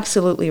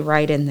absolutely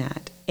right in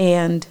that.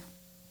 And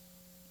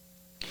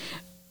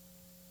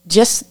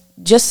just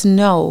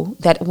know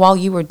that while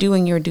you are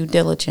doing your due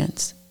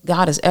diligence,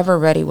 God is ever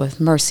ready with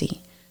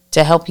mercy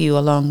to help you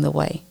along the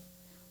way.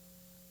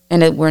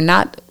 And we're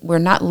not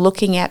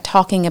looking at,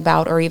 talking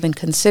about, or even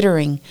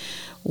considering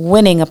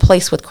winning a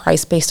place with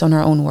Christ based on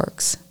our own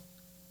works.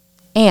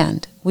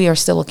 And we are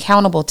still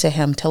accountable to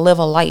him to live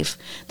a life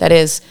that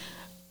is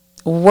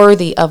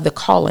worthy of the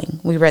calling.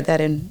 We read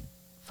that in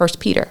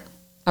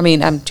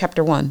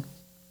chapter 1.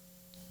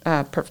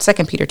 2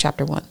 Peter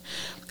chapter 1.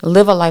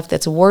 Live a life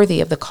that's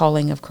worthy of the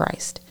calling of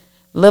Christ.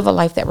 Live a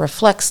life that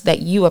reflects that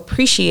you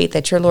appreciate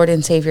that your Lord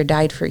and Savior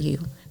died for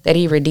you, that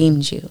he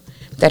redeemed you,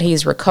 that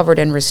he's recovered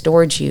and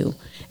restored you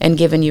and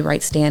given you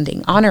right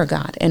standing. Honor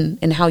God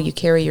in how you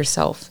carry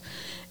yourself.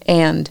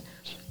 And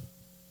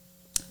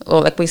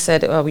like we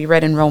said, we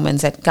read in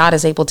Romans that God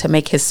is able to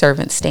make his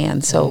servant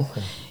stand. So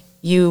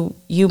you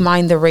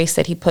mind the race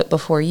that he put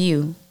before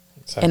you.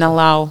 Exactly. And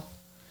allow,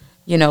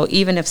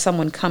 even if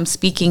someone comes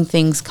speaking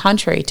things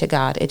contrary to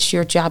God, it's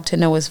your job to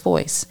know his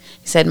voice.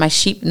 He said, my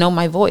sheep know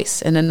my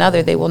voice, and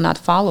another they will not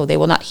follow, they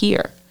will not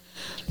hear.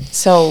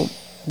 So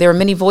there are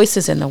many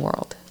voices in the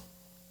world.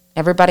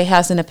 Everybody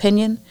has an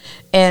opinion.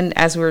 And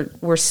as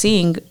we're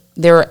seeing,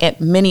 there are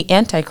many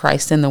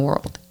antichrists in the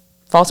world.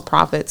 False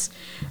prophets,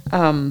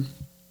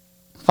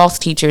 false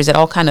teachers, it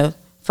all kind of,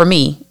 for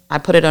me, I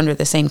put it under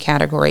the same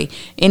category.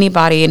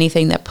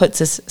 Anything that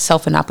puts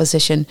itself in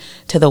opposition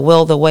to the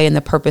will, the way, and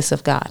the purpose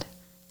of God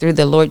through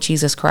the Lord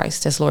Jesus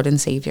Christ as Lord and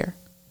Savior.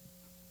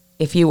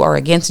 If you are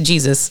against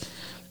Jesus,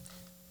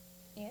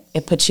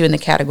 it puts you in the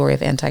category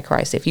of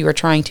Antichrist. If you are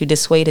trying to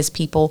dissuade his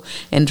people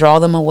and draw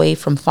them away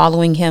from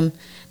following him,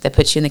 that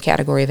puts you in the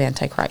category of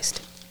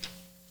Antichrist.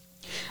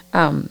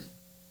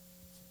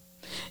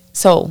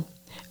 So,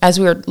 as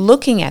we're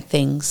looking at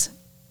things,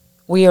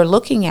 we are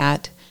looking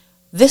at,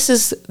 this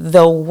is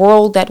the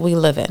world that we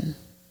live in.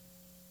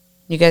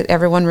 You guys,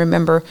 everyone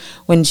remember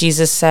when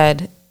Jesus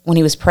said, when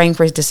he was praying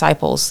for his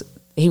disciples,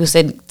 he was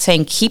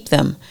saying, keep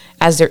them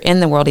as they're in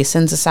the world. He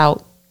sends us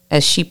out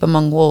as sheep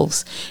among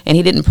wolves. And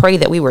he didn't pray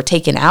that we were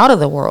taken out of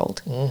the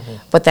world,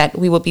 but that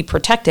we would be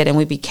protected and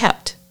we'd be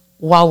kept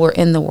while we're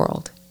in the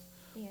world.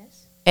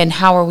 Yes. And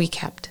how are we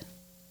kept?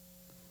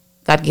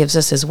 God gives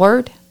us his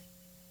word,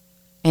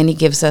 and he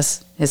gives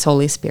us his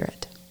Holy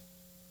Spirit.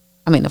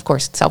 Of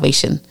course,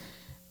 salvation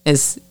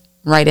is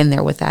right in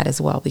there with that as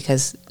well,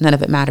 because none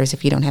of it matters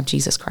if you don't have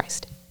Jesus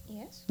Christ.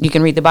 Yes. You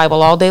can read the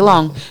Bible all day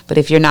long, but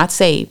if you're not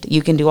saved,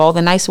 you can do all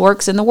the nice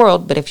works in the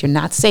world, but if you're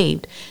not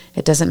saved,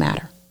 it doesn't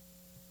matter.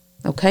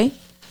 Okay?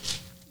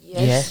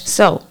 Yes.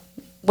 So,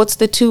 what's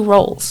the two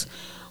roles?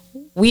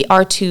 We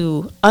are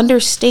to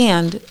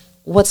understand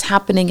what's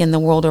happening in the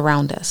world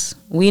around us.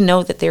 We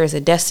know that there is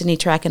a destiny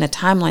track and a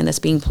timeline that's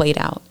being played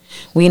out.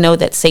 We know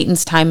that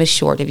Satan's time is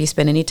short. If you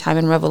spend any time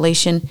in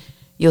Revelation,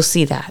 you'll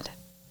see that.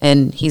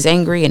 And he's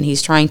angry, and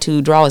he's trying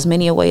to draw as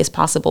many away as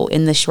possible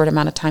in this short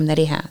amount of time that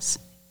he has.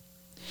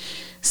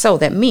 So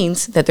that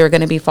means that there are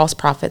going to be false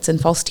prophets and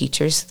false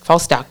teachers,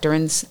 false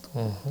doctrines.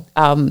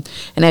 And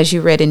as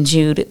you read in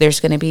Jude, there's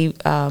going to be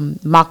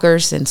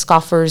mockers and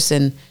scoffers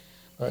and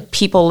Right.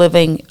 people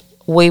living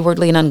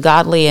waywardly and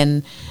ungodly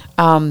and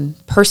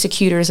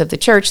persecutors of the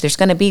church. There's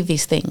going to be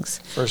these things.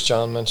 First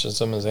John mentions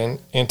them as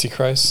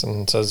antichrists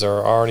and says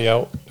they're already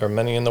out. There are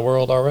many in the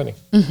world already.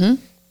 Mm-hmm.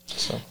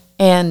 So,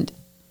 And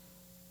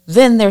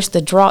then there's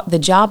the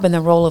job and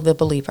the role of the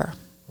believer.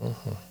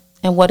 mm-hmm.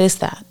 And what is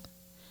that?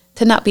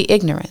 To not be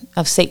ignorant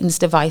of Satan's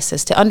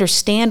devices, to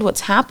understand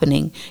what's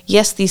happening.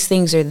 Yes, these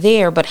things are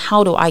there, but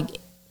how do I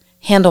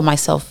handle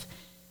myself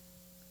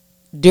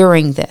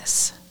during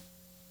this?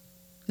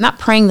 Not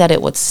praying that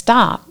it would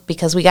stop,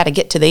 because we got to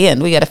get to the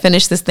end. We got to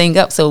finish this thing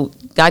up so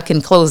God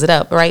can close it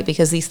up, right?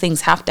 Because these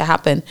things have to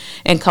happen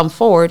and come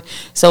forward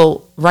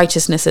so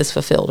righteousness is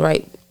fulfilled,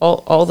 right?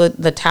 All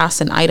the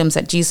tasks and items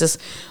that Jesus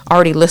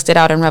already listed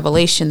out in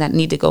Revelation that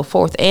need to go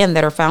forth and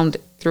that are found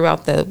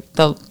throughout the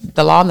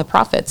law and the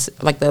prophets.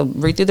 Like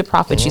read through the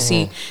prophets, you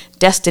see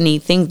destiny,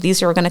 things,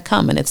 these are going to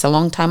come, and it's a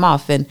long time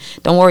off, and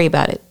don't worry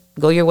about it.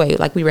 Go your way,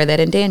 like we read that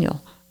in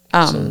Daniel.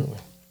 Absolutely.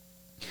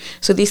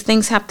 So these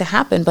things have to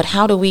happen, but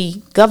how do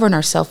we govern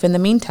ourselves in the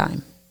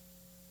meantime?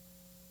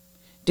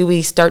 Do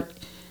we start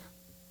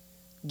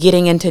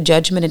getting into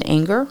judgment and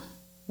anger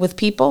with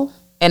people?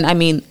 And I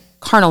mean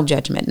carnal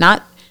judgment,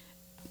 not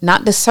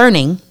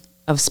discerning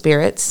of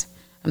spirits.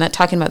 I'm not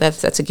talking about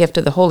that's a gift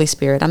of the Holy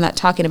Spirit. I'm not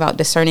talking about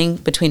discerning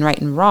between right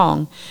and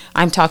wrong.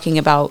 I'm talking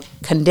about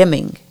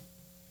condemning,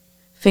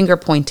 finger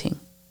pointing,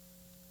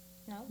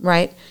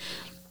 right?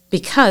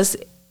 Because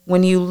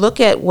when you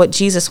look at what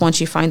Jesus wants,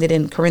 you find it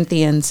in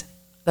Corinthians,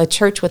 a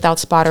church without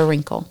spot or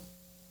wrinkle.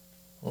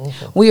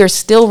 We are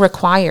still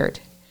required.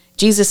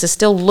 Jesus is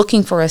still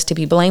looking for us to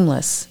be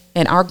blameless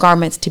and our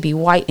garments to be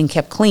white and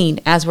kept clean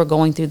as we're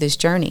going through this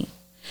journey.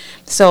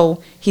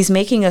 So he's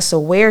making us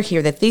aware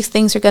here that these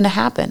things are going to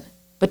happen,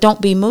 but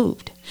don't be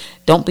moved.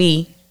 Don't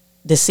be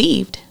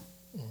deceived.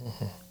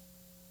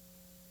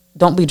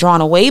 Don't be drawn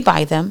away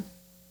by them,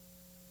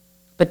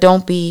 but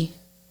don't be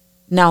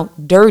now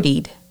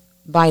dirtied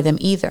by them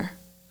either.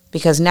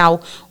 Because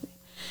now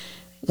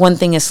one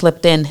thing has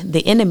slipped in.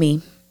 The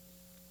enemy,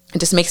 it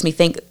just makes me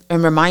think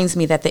and reminds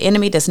me that the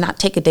enemy does not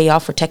take a day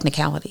off for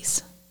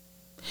technicalities.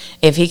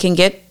 If he can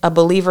get a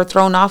believer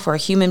thrown off or a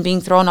human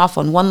being thrown off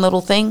on one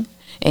little thing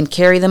and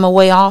carry them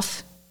away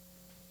off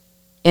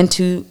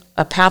into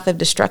a path of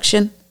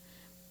destruction,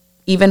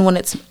 even when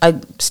it's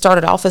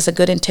started off as a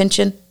good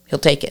intention, he'll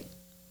take it.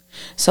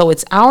 So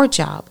it's our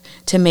job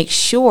to make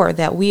sure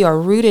that we are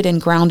rooted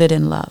and grounded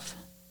in love,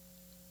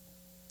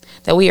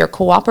 that we are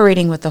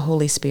cooperating with the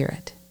Holy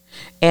Spirit.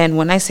 And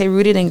when I say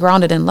rooted and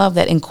grounded in love,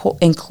 that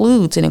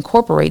includes and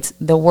incorporates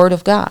the Word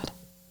of God.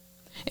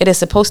 It is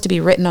supposed to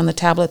be written on the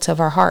tablets of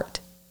our heart.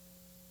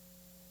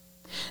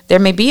 There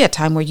may be a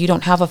time where you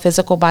don't have a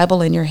physical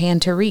Bible in your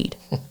hand to read.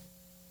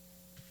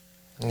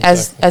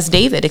 Exactly. As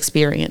David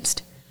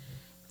experienced.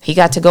 He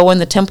got to go in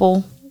the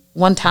temple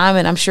one time,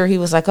 and I'm sure he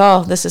was like,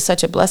 oh, this is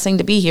such a blessing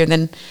to be here. And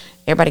then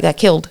everybody got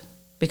killed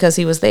because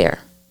he was there,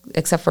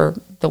 except for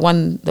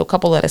the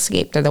couple that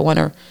escaped, or the one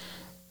or...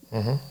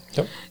 Mm-hmm.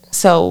 Yep.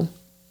 So,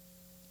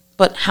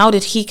 but how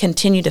did he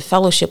continue to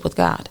fellowship with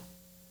God?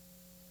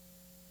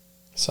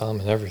 Saw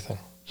him in everything.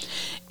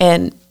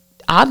 And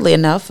oddly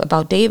enough,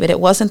 about David, it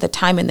wasn't the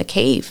time in the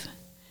cave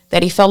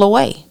that he fell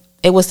away.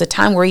 It was the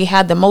time where he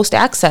had the most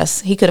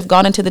access. He could have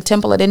gone into the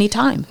temple at any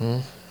time. Mm-hmm.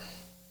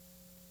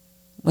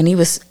 When he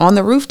was on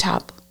the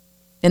rooftop,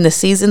 in the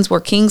seasons where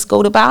kings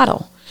go to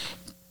battle,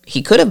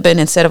 he could have been,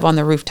 instead of on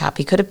the rooftop,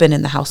 he could have been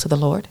in the house of the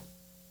Lord.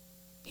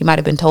 He might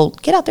have been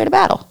told, get out there to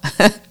battle,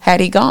 had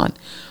he gone.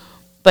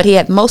 But he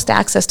had most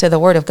access to the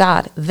Word of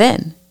God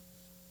then.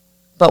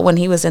 But when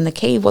he was in the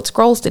cave, what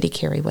scrolls did he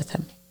carry with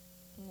him?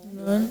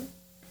 None.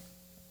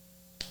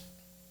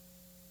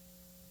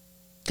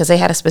 Because they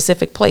had a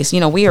specific place. You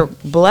know, we are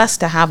blessed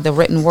to have the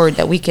written Word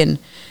that we can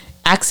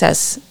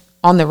access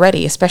on the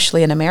ready,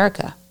 especially in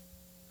America.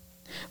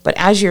 But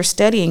as you're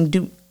studying,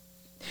 do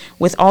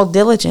with all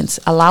diligence,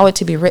 allow it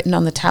to be written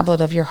on the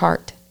tablet of your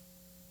heart.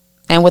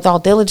 And with all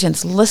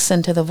diligence,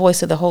 listen to the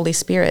voice of the Holy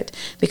Spirit,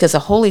 because the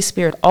Holy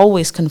Spirit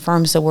always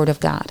confirms the Word of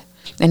God.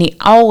 And he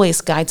always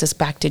guides us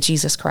back to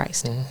Jesus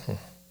Christ. Mm-hmm.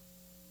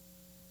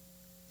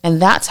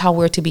 And that's how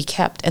we're to be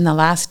kept in the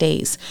last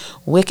days.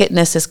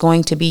 Wickedness is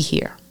going to be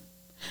here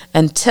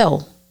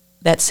until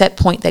that set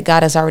point that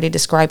God has already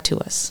described to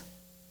us.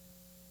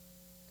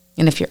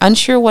 And if you're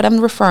unsure what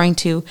I'm referring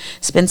to,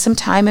 spend some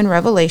time in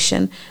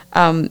Revelation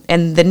and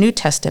the New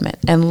Testament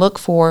and look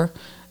for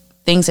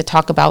things that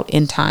talk about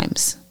end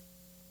times,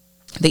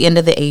 the end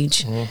of the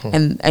age,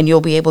 mm-hmm. and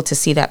you'll be able to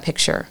see that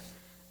picture.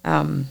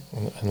 And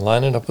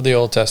line it up with the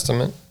Old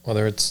Testament,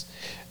 whether it's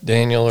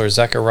Daniel or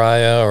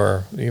Zechariah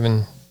or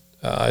even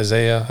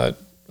Isaiah,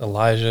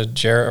 Elijah,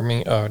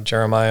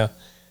 Jeremiah,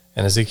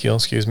 and Ezekiel,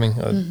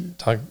 mm-hmm.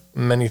 Talk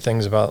many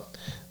things about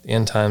the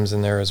end times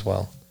in there as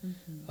well.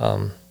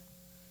 Mm-hmm.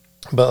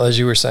 But as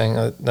you were saying,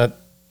 that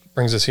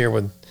brings us here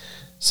with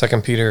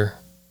 2 Peter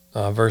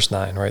verse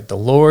 9, right? The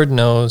Lord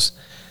knows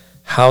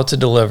how to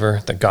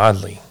deliver the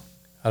godly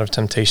out of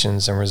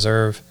temptations and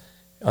reserve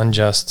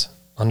unjust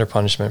under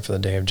punishment for the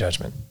day of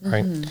judgment,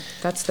 right?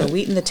 That's the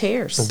wheat and the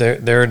tares.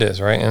 There it is,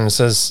 right? And it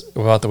says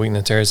about the wheat and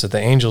the tares that the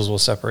angels will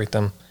separate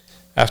them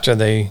after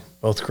they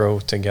both grow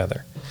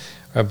together.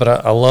 Right?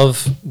 But I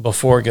love,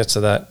 before it gets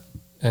to that,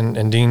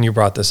 and Dean, you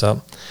brought this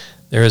up,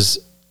 there's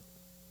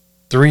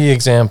 3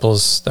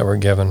 examples that were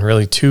given,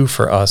 really 2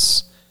 for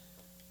us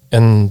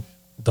in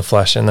the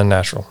flesh and the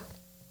natural.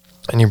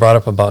 And you brought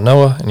up about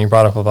Noah, and you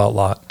brought up about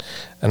Lot.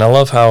 And I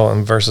love how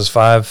in verses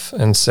 5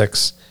 and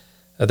 6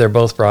 that they're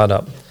both brought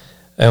up.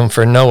 And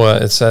for Noah,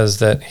 it says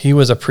that he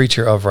was a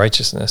preacher of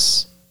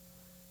righteousness,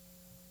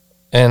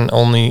 and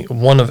only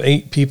one of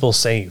 8 people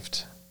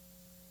saved.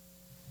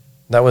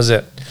 That was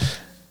it.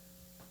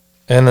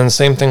 And then the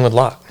same thing with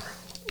Lot,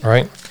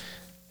 right?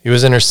 He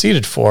was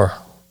interceded for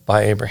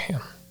by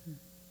Abraham,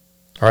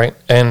 right?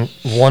 And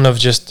one of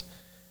just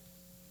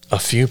a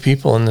few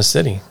people in the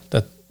city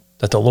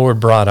that the Lord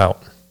brought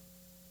out.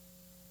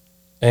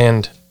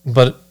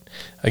 But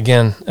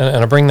again,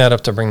 and I bring that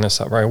up to bring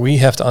this up, right? We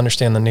have to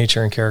understand the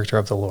nature and character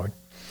of the Lord.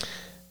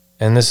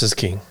 And this is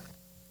key.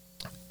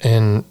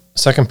 In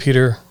 2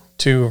 Peter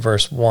 2,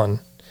 verse 1,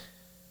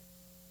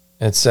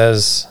 it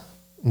says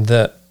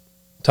that,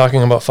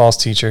 talking about false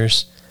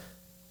teachers,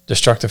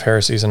 destructive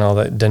heresies and all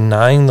that,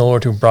 denying the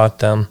Lord who brought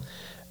them,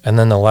 and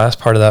then the last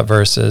part of that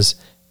verse is,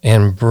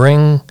 and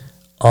bring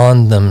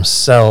on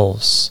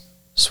themselves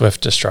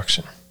swift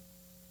destruction.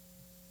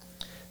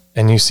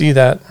 And you see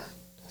that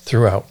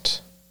throughout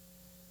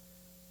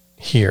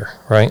here,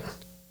 right?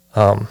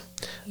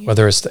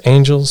 Whether it's the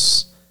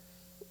angels,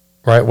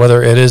 right?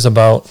 Whether it is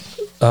about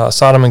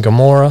Sodom and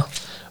Gomorrah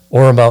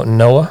or about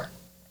Noah,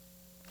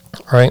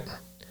 right?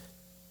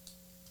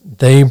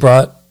 They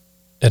brought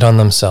it on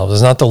themselves.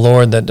 It's not the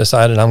Lord that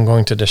decided, I'm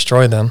going to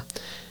destroy them.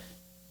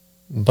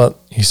 But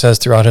he says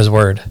throughout his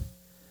word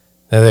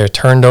that they're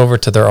turned over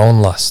to their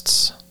own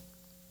lusts.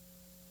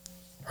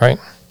 Right?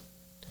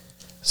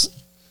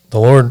 The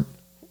Lord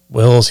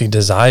wills, he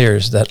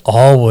desires that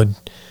all would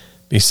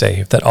be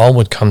saved, that all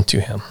would come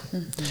to him.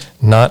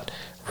 Not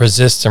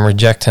resist and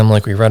reject him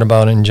like we read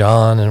about in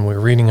John and we're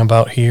reading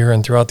about here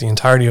and throughout the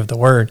entirety of the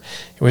word.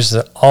 He wishes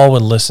that all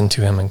would listen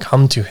to him and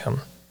come to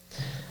him.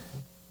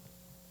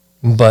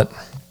 But,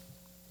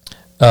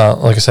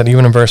 like I said,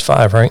 even in verse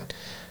 5, right?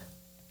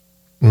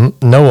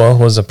 Noah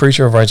was a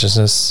preacher of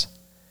righteousness,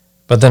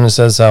 but then it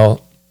says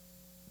how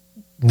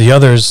the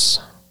others,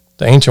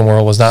 the ancient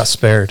world, was not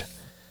spared.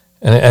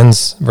 And it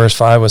ends, verse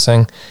 5, with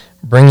saying,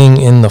 bringing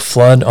in the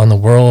flood on the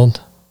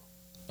world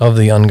of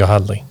the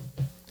ungodly.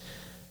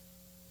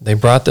 They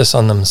brought this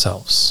on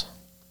themselves.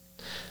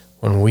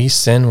 When we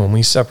sin, when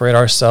we separate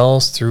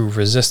ourselves through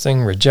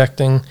resisting,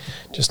 rejecting,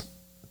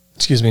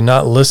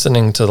 not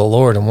listening to the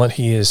Lord and what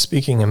he is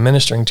speaking and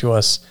ministering to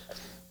us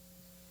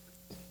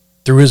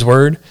through his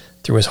word,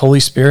 through his Holy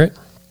Spirit,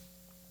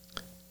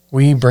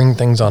 we bring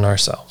things on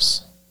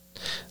ourselves.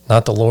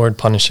 Not the Lord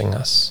punishing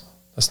us.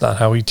 That's not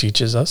how he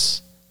teaches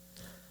us.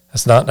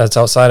 That's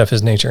outside of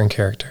his nature and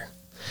character.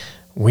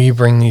 We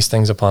bring these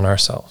things upon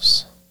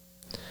ourselves.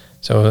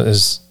 So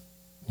as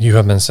you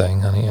have been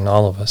saying, honey, and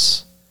all of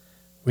us,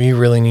 we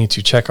really need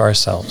to check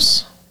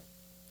ourselves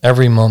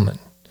every moment.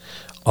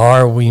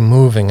 Are we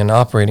moving and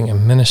operating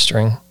and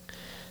ministering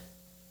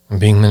and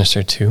being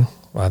ministered to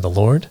by the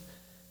Lord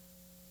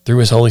through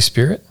his Holy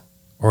Spirit,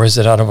 or is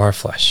it out of our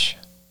flesh?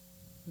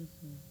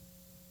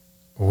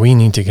 We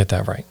need to get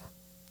that right.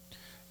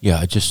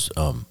 Yeah,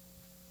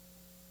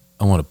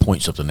 I want to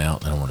point something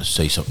out, and I want to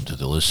say something to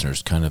the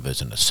listeners kind of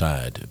as an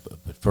aside.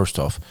 But first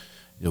off,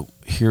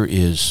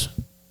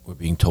 we're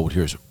being told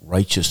here's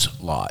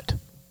righteous Lot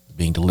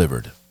being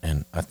delivered.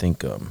 And I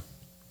think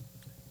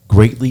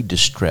greatly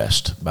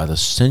distressed by the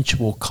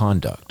sensual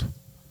conduct.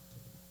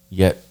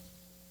 Yet,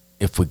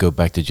 if we go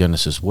back to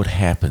Genesis, what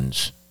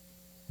happens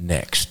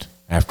next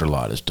after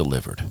Lot is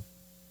delivered?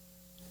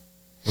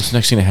 What's the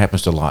next thing that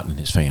happens to Lot and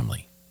his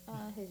family?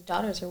 His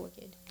daughters are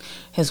wicked.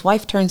 His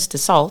wife turns to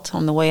salt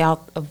on the way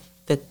out of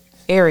the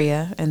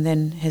area, and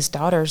then his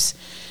daughters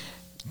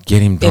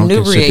get him drunk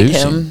inebriate and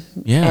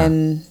seduce him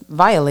and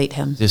violate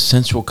him. This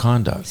sensual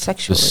conduct.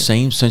 Sexually. The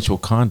same sensual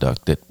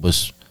conduct that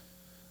was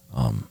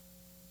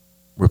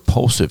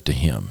repulsive to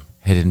him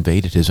had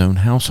invaded his own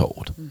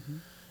household. Mm-hmm.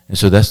 And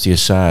so that's the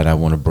aside I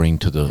want to bring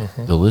to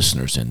the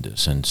listeners in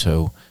this. And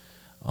so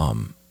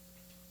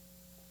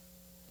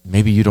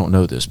maybe you don't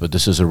know this, but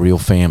this is a real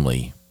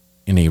family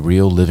in a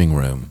real living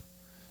room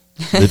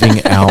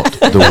living out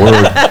the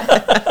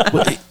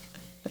word.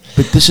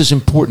 But this is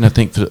important, I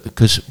think,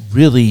 because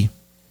really,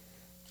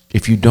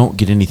 if you don't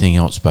get anything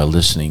else by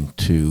listening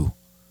to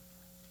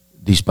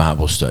these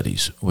Bible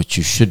studies, what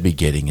you should be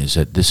getting is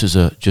that this is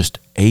just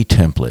a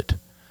template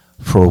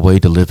for a way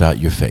to live out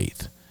your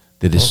faith.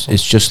 That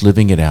it's just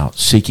living it out,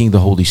 seeking the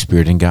Holy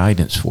Spirit and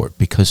guidance for it,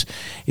 because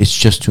it's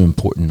just too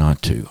important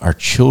not to. Our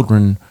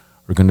children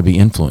are going to be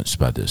influenced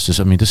by this. This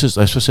is,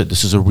 as I said,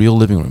 this is a real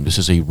living room. This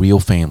is a real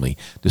family.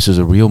 This is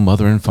a real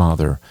mother and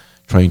father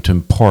trying to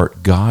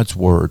impart God's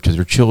word to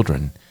their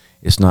children.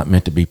 It's not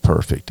meant to be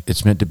perfect.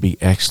 It's meant to be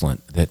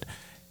excellent, that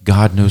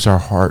God knows our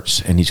hearts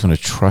and he's going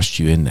to trust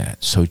you in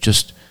that. So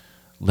just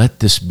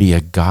let this be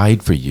a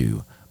guide for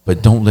you,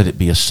 but don't let it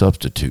be a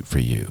substitute for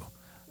you.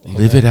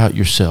 Live it out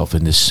yourself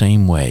in the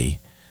same way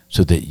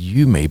so that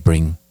you may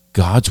bring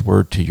God's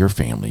word to your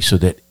family, so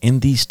that in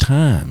these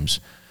times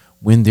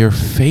when they're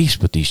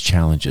faced with these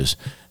challenges,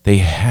 they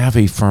have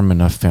a firm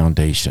enough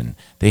foundation.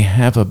 They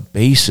have a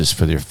basis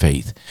for their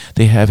faith.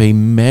 They have a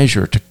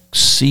measure to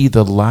see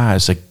the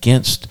lies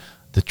against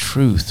the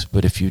truth.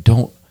 But if you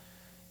don't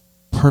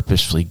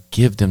purposefully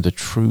give them the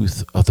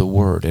truth of the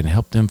word and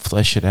help them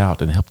flesh it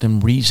out and help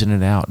them reason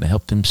it out and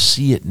help them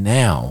see it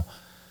now,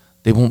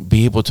 they won't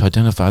be able to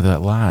identify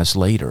that lies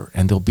later,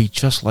 and they'll be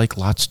just like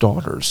Lot's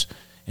daughters.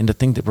 And the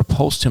thing that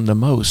repulsed him the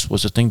most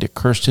was the thing that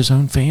cursed his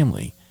own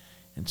family.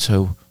 And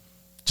so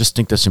just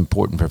think that's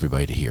important for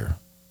everybody to hear.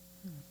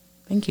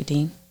 Thank you,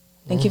 Dean.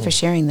 Thank you for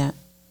sharing that.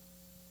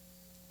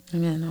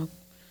 Amen.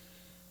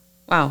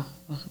 Wow.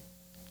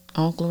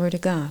 All glory to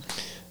God.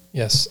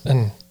 Yes,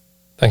 and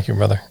thank you,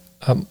 brother.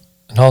 And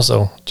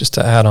also, just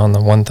to add on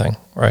the one thing,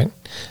 right?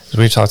 Because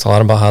we've talked a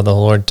lot about how the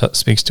Lord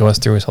speaks to us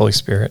through His Holy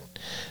Spirit,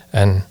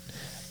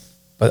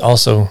 but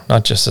also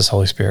not just His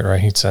Holy Spirit,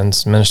 right? He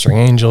sends ministering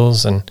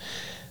angels and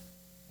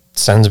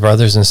sends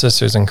brothers and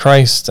sisters in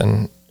Christ,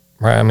 and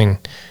right. I mean,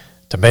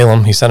 to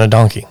Balaam, He sent a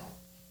donkey,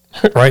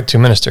 right, to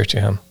minister to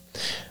him.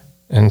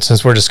 And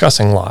since we're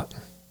discussing Lot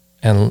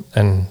and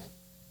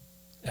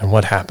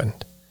what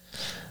happened,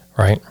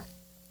 right?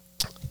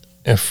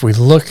 If we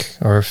look,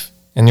 or if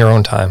in your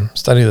own time,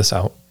 study this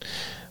out.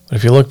 But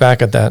if you look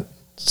back at that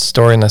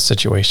story and that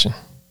situation,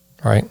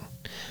 right?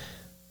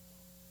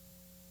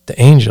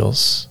 The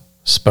angels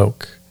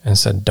spoke and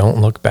said,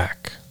 "Don't look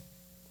back."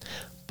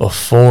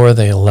 Before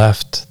they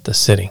left the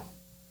city,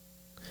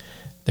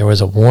 there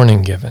was a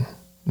warning given,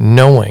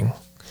 knowing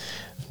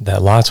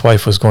that Lot's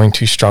wife was going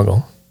to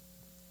struggle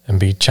and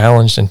be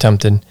challenged and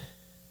tempted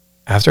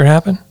after it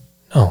happened?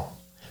 No,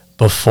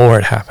 before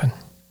it happened.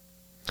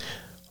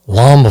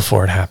 Long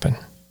before it happened,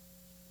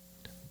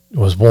 it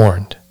was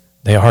warned.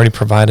 They already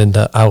provided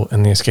the out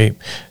and the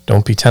escape.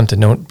 Don't be tempted.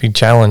 Don't be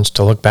challenged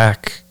to look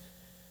back.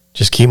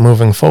 Just keep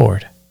moving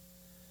forward.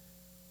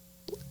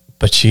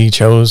 But she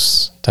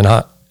chose to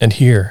not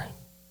adhere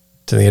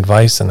to the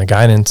advice and the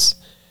guidance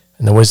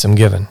and the wisdom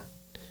given,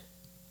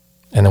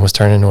 and it was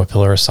turned into a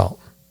pillar of salt.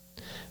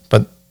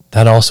 But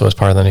that also is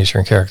part of the nature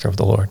and character of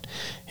the Lord.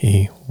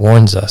 He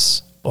warns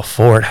us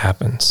before it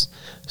happens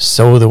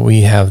so that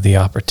we have the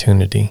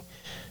opportunity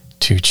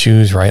to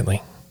choose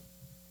rightly,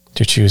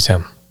 to choose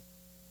Him.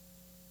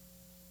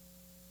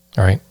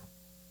 All right?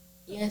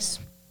 Yes.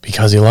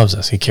 Because He loves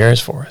us. He cares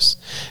for us.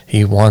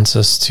 He wants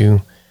us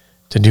to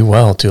do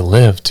well, to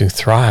live, to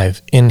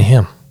thrive in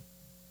Him.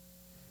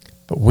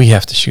 But we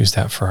have to choose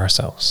that for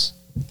ourselves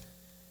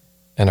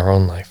in our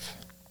own life.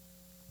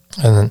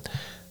 And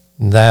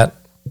then that,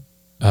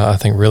 I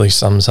think, really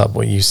sums up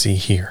what you see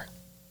here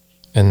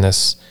in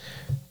this,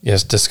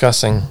 yes,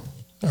 discussing,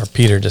 or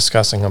Peter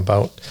discussing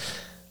about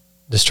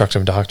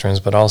destructive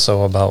doctrines, but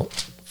also about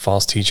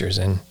false teachers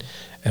and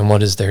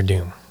what is their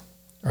doom,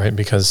 right?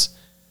 Because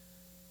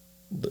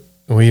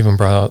we even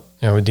brought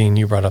out, Dean,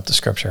 you brought up the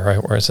scripture,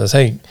 right, where it says,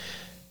 hey,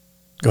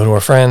 go to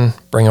a friend,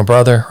 bring a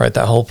brother, right?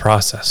 That whole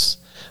process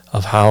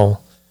of how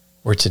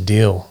we're to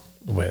deal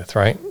with,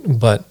 right?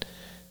 But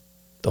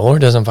the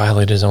Lord doesn't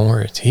violate His own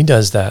words. He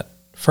does that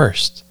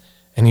first.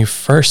 And He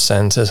first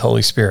sends His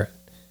Holy Spirit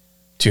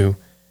to,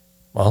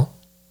 well,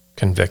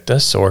 convict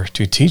us or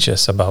to teach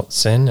us about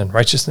sin and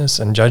righteousness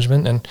and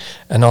judgment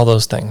and all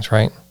those things,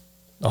 right?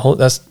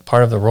 That's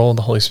part of the role of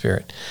the Holy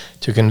Spirit,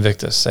 to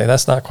convict us, say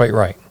that's not quite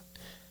right,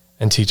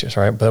 and teach us,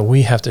 right? But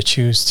we have to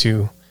choose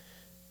to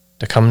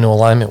come into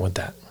alignment with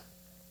that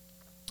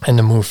and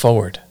to move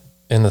forward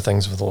in the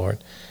things of the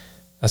Lord.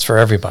 That's for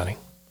everybody,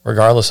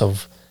 regardless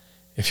of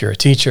if you're a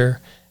teacher,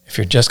 if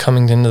you're just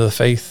coming into the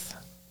faith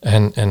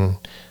and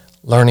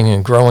learning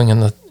and growing in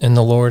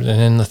the Lord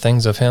and in the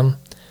things of Him,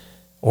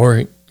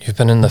 or you've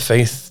been in the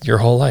faith your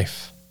whole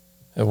life,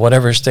 at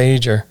whatever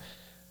stage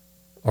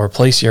or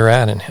place you're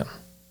at in Him.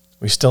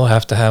 We still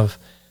have to have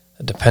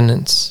a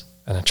dependence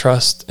and a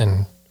trust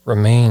and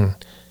remain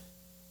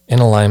in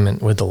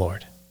alignment with the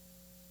Lord.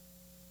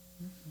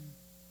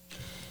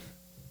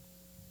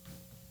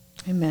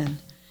 Amen.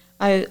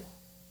 I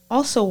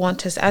also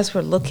want us, as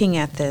we're looking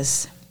at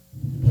this,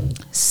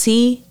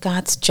 see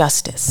God's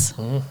justice.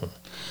 Mm-hmm.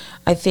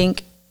 I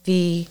think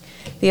the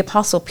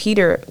Apostle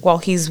Peter, while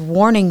he's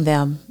warning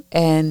them,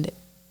 and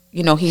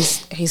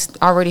he's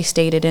already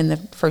stated in the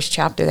first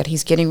chapter that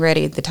he's getting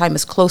ready. The time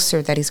is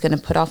closer that he's going to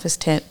put off his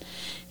tent.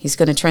 He's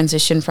going to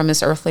transition from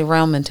his earthly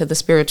realm into the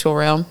spiritual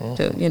realm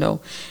to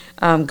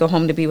go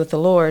home to be with the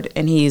Lord.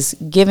 And he's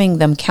giving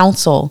them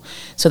counsel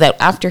so that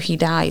after he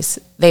dies,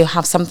 they'll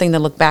have something to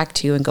look back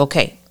to and go,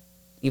 okay,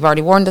 you've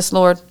already warned us,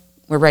 Lord.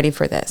 We're ready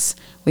for this.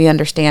 We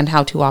understand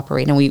how to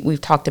operate. And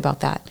we've talked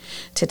about that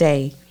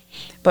today.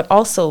 But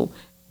also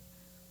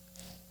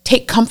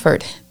take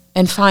comfort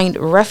and find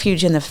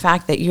refuge in the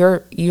fact that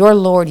your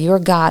Lord, your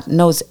God,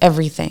 knows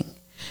everything.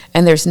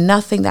 And there's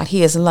nothing that He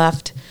has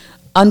left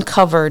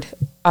uncovered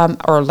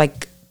or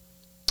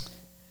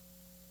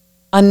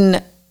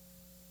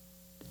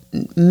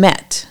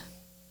met,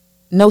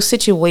 no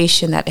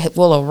situation that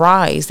will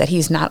arise that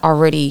he's not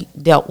already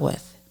dealt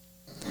with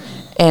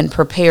and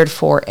prepared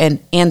for and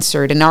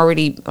answered, and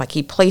already, like,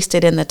 he placed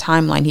it in the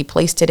timeline. He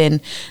placed it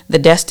in the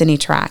destiny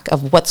track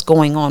of what's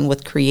going on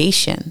with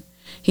creation.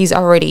 He's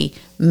already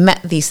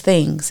met these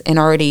things and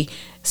already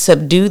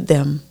subdued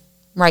them,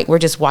 right? We're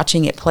just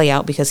watching it play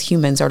out because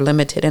humans are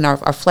limited in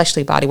our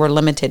fleshly body. We're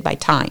limited by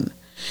time.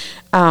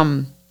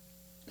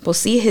 We'll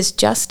see his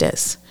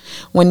justice.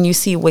 When you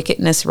see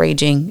wickedness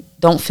raging,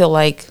 don't feel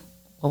like,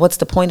 well, what's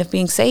the point of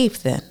being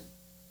saved then?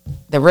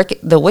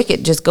 The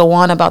wicked just go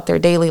on about their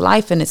daily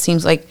life, and it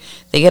seems like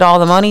they get all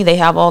the money, they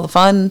have all the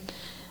fun,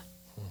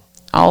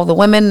 all the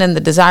women and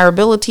the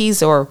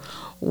desirabilities, or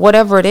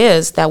whatever it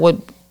is that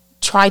would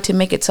try to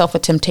make itself a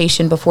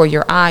temptation before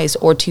your eyes,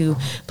 or to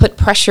put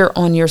pressure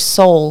on your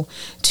soul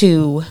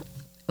to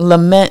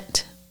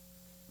lament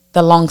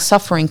the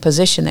long-suffering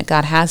position that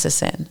God has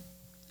us in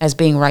as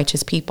being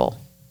righteous people.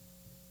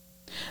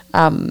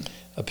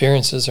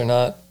 Appearances are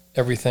not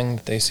everything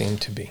that they seem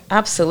to be.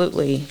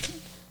 Absolutely.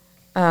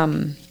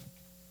 The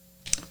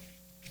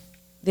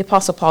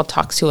Apostle Paul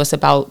talks to us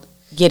about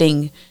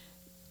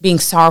being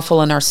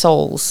sorrowful in our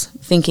souls,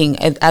 thinking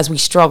as we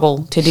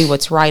struggle to do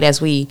what's right,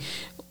 as we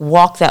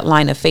walk that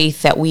line of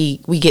faith, that we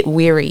get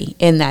weary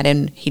in that.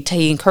 And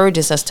he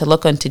encourages us to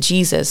look unto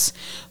Jesus,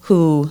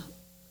 who,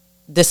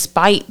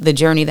 despite the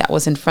journey that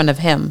was in front of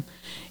him,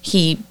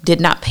 he did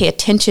not pay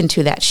attention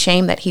to that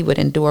shame that he would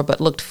endure,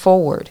 but looked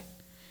forward.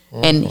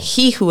 Mm-hmm. And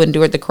he who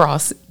endured the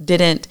cross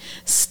didn't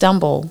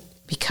stumble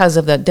because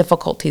of the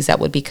difficulties that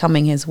would be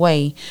coming his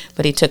way,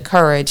 but he took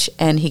courage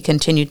and he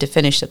continued to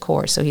finish the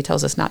course. So he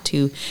tells us not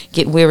to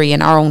get weary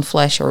in our own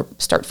flesh or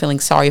start feeling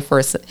sorry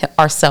for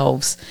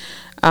ourselves.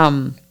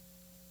 But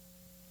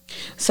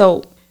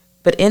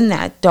in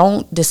that,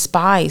 don't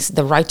despise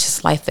the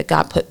righteous life that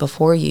God put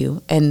before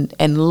you and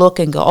look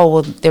and go, oh,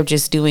 well, they're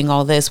just doing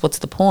all this. What's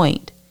the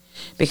point?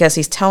 Because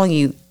he's telling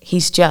you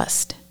he's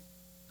just.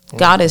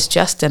 God is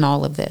just in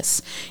all of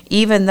this.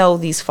 Even though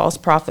these false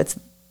prophets,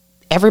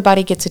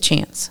 everybody gets a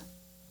chance.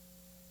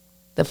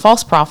 The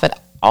false prophet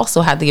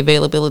also had the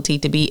availability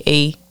to be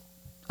a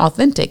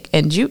authentic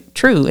and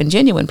true and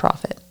genuine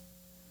prophet.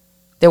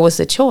 There was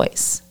a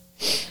choice.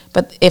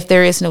 But if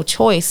there is no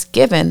choice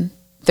given,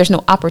 there's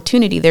no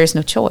opportunity, there's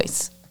no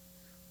choice.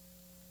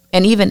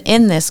 And even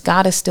in this,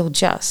 God is still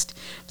just.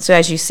 So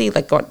as you see,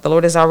 like, the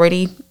Lord has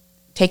already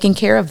taken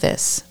care of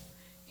this.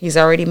 He's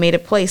already made a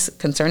place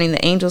concerning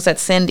the angels that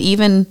sinned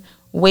even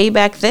way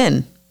back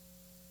then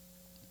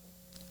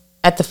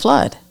at the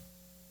flood.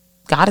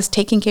 God is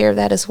taking care of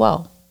that as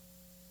well.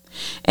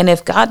 And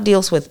if God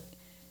deals with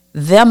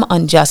them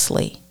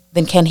unjustly,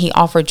 then can he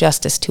offer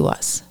justice to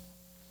us?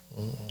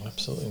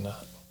 Absolutely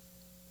not.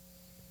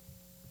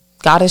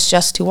 God is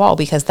just to all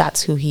because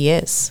that's who he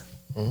is.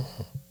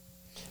 Mm-hmm.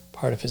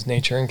 Part of his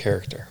nature and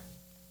character.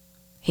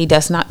 He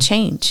does not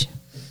change.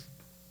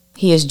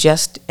 He is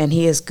just and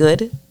he is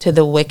good to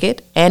the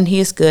wicked and he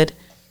is good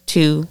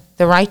to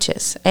the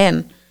righteous.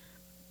 And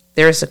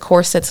there is a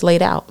course that's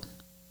laid out.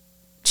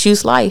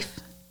 Choose life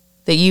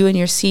that you and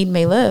your seed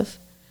may live.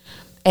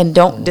 And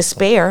don't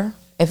despair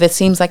if it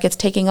seems like it's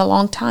taking a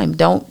long time.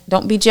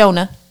 Don't be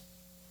Jonah.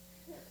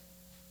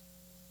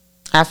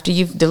 After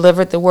you've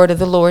delivered the word of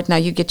the Lord, now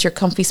you get your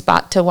comfy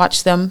spot to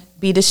watch them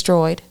be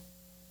destroyed.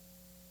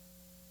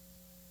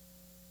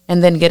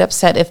 And then get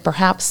upset if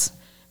perhaps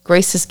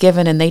grace is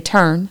given and they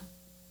turn.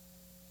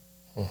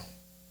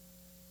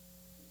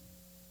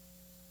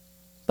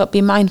 But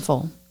be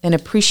mindful and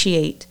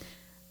appreciate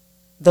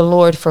the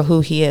Lord for who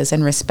he is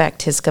and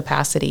respect his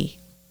capacity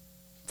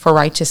for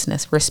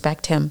righteousness.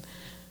 Respect him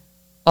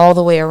all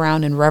the way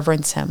around and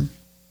reverence him.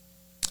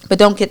 But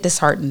don't get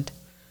disheartened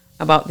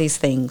about these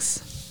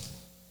things.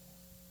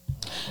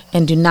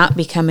 And do not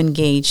become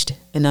engaged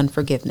in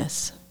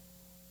unforgiveness.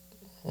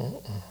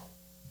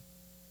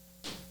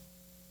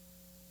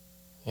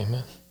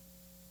 Amen.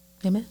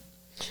 Amen.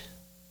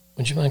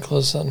 Would you mind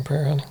close us out in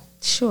prayer, honey?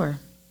 Sure.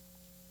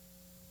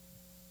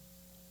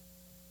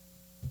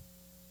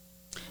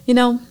 You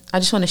know, I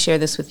just want to share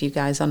this with you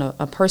guys on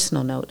a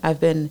personal note.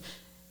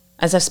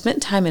 As I've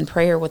spent time in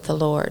prayer with the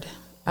Lord,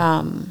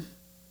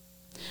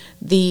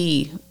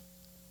 the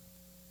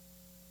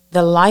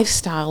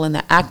lifestyle and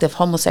the act of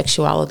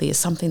homosexuality is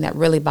something that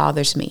really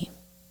bothers me.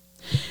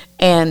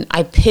 And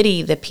I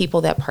pity the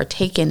people that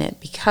partake in it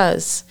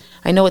because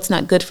I know it's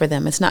not good for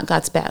them. It's not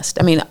God's best.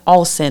 I mean,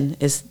 all sin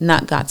is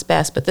not God's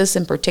best, but this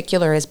in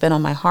particular has been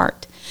on my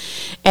heart.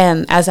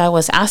 And as I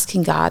was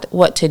asking God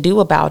what to do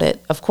about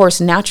it, of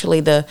course, naturally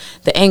the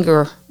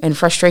anger and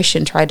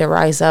frustration tried to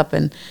rise up,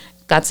 and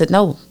God said,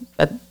 no,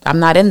 I'm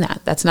not in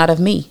that. That's not of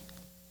me.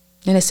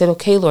 And I said,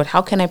 okay, Lord,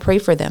 how can I pray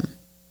for them?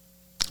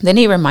 Then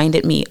he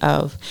reminded me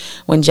of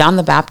when John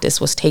the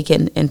Baptist was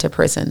taken into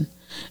prison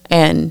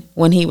and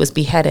when he was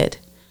beheaded.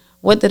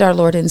 What did our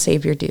Lord and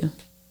Savior do?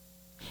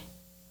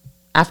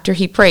 After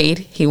he prayed,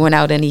 he went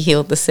out and he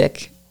healed the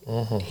sick.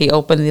 Mm-hmm. He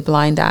opened the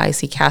blind eyes.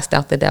 He cast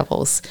out the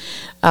devils.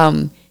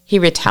 He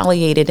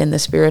retaliated in the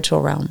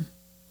spiritual realm.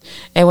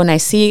 And when I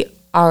see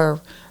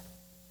our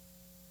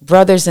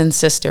brothers and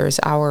sisters,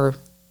 our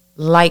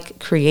like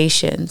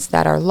creations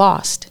that are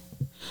lost.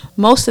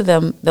 Most of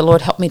them, the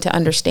Lord helped me to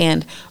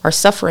understand, are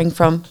suffering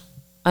from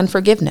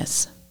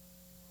unforgiveness.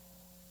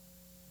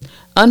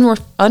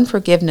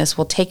 Unforgiveness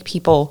will take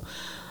people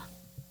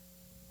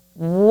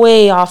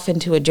way off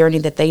into a journey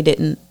that they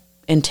didn't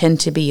intend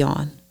to be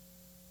on.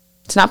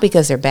 It's not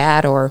because they're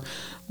bad or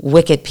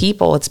wicked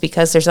people. It's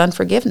because there's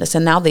unforgiveness,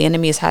 and now the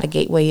enemy has had a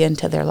gateway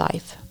into their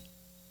life.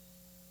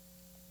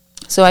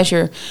 So as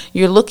you're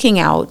looking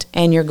out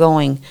and you're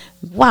going,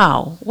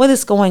 wow, what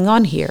is going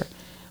on here?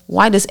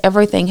 Why does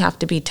everything have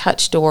to be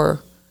touched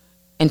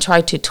and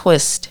tried to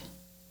twist?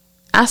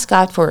 Ask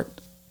God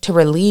to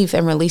relieve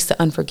and release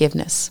the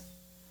unforgiveness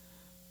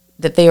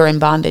that they are in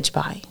bondage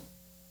by,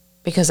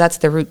 because that's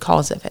the root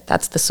cause of it.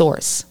 That's the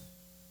source.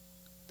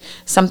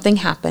 Something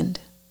happened.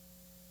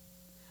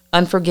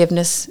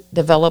 Unforgiveness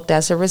developed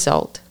as a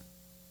result.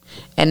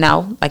 And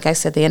now, like I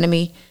said, the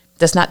enemy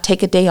does not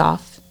take a day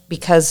off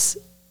because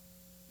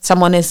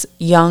someone is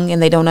young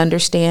and they don't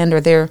understand,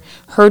 or they're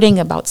hurting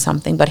about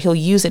something, but he'll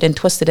use it and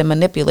twist it and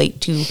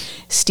manipulate to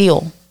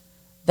steal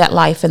that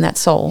life and that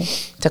soul,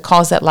 to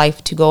cause that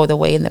life to go the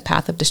way in the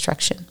path of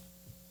destruction.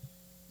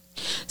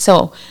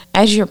 So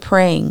as you're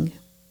praying,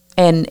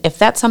 and if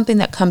that's something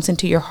that comes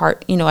into your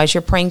heart, as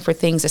you're praying for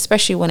things,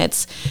 especially when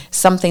it's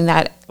something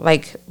that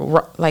like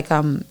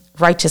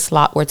righteous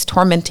Lot, where it's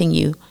tormenting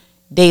you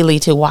daily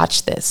to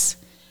watch this,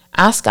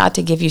 ask God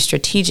to give you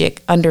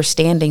strategic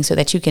understanding so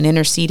that you can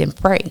intercede and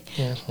pray.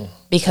 Mm-hmm.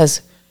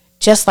 Because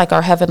just like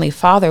our Heavenly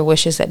Father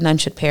wishes that none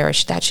should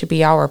perish, that should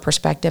be our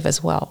perspective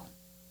as well.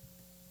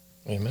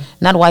 Amen.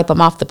 Not wipe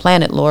them off the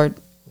planet, Lord.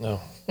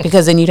 No.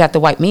 Because then you'd have to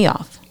wipe me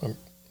off.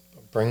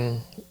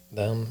 Bring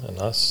them and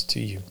us to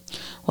you.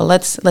 Well,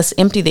 let's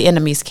empty the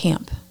enemy's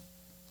camp.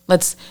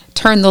 Let's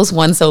turn those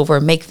ones over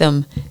and make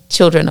them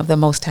children of the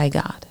Most High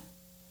God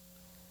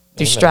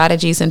through Amen.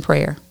 strategies and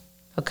prayer.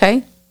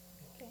 Okay?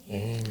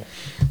 Amen.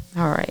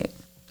 All right.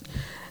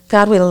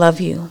 God, we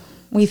love you.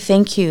 We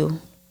thank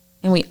you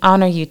and we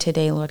honor you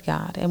today, Lord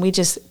God. And we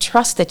just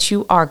trust that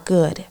you are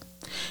good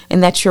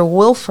and that your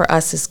will for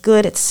us is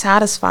good. It's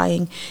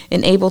satisfying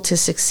and able to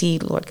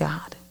succeed, Lord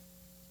God.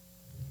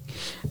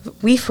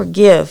 We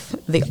forgive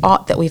the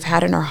ought that we've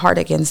had in our heart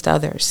against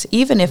others,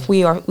 even if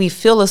we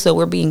feel as though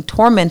we're being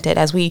tormented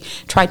as we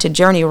try to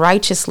journey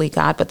righteously,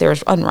 God, but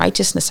there's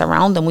unrighteousness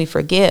around them. We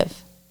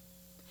forgive.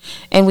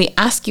 And we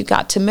ask you,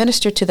 God, to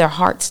minister to their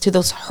hearts, to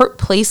those hurt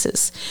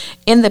places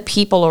in the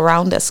people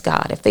around us,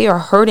 God. If they are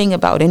hurting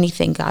about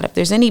anything, God, if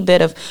there's any bit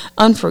of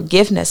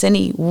unforgiveness,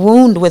 any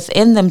wound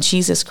within them,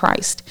 Jesus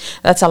Christ,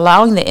 that's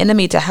allowing the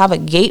enemy to have a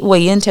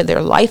gateway into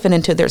their life and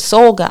into their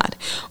soul, God,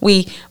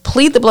 we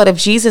plead the blood of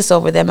Jesus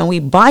over them and we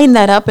bind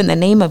that up in the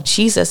name of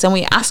Jesus. And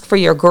we ask for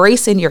your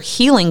grace and your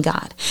healing,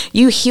 God.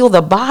 You heal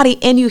the body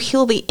and you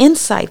heal the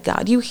inside,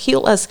 God. You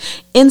heal us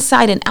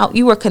inside and out.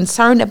 You are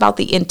concerned about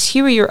the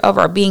interior of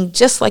our being,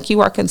 just like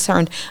you are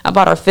concerned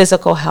about our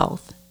physical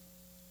health.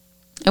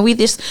 And we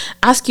just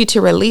ask you to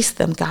release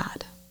them,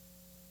 God.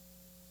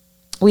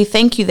 We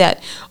thank you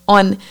that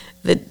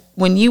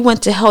when you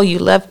went to hell, you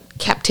left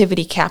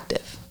captivity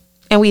captive.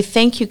 And we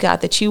thank you,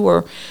 God, that you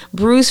were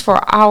bruised for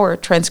our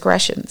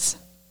transgressions.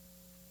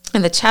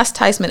 And the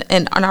chastisement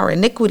and on our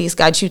iniquities,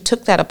 God, you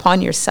took that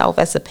upon yourself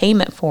as a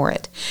payment for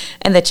it.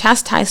 And the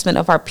chastisement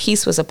of our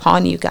peace was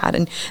upon you, God.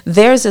 And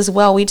theirs as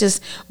well. We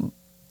just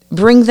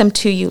bring them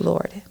to you,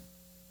 Lord.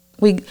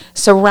 We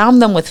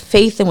surround them with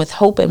faith and with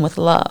hope and with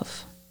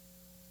love.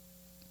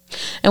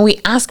 And we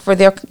ask for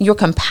your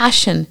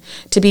compassion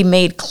to be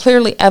made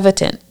clearly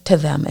evident to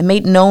them and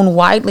made known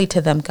widely to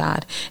them,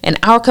 God. And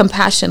our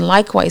compassion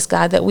likewise,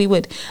 God, that we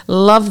would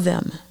love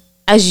them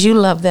as you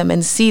love them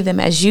and see them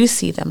as you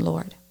see them,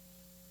 Lord.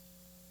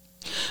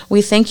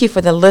 We thank you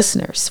for the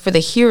listeners, for the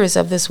hearers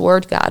of this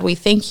word, God. We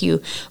thank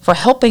you for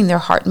helping their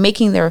heart,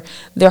 making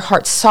their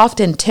heart soft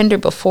and tender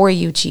before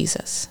you,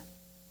 Jesus.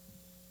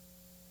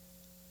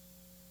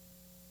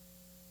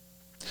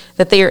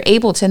 That they are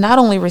able to not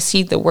only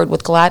receive the word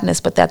with gladness,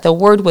 but that the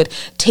word would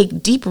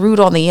take deep root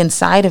on the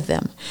inside of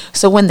them.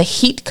 So when the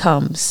heat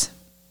comes,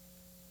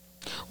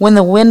 when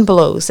the wind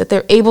blows, that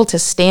they're able to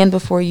stand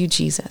before you,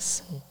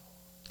 Jesus.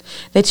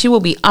 That you will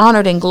be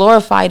honored and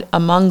glorified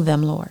among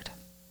them, Lord.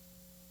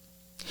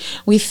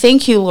 We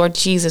thank you, Lord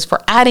Jesus, for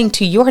adding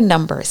to your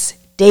numbers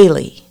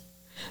daily.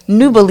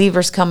 New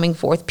believers coming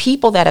forth,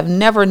 people that have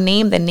never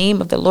named the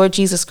name of the Lord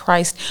Jesus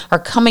Christ are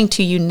coming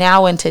to you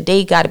now and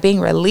today, God, being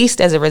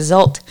released as a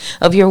result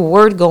of your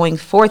word going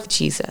forth,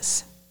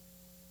 Jesus.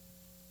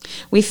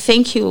 We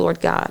thank you,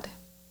 Lord God,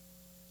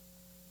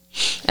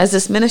 as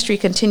this ministry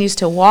continues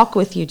to walk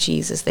with you,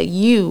 Jesus, that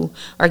you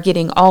are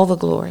getting all the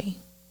glory.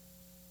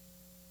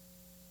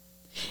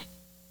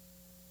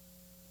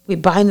 We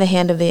bind the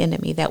hand of the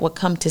enemy that will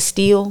come to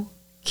steal,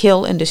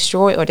 kill, and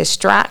destroy, or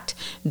distract,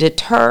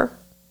 deter,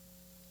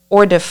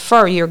 or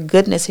defer your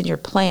goodness and your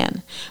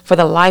plan for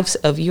the lives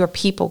of your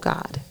people,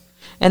 God,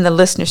 and the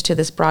listeners to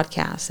this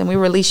broadcast. And we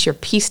release your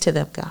peace to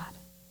them, God.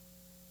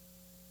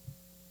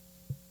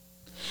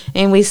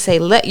 And we say,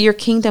 let your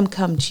kingdom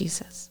come,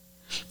 Jesus.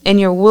 and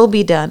your will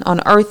be done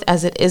on earth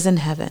as it is in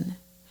heaven.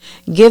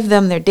 Give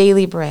them their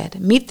daily bread.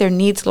 Meet their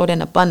needs, Lord,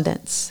 in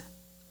abundance,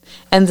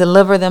 and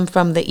deliver them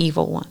from the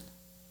evil one.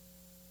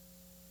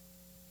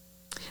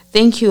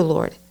 Thank you,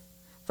 Lord,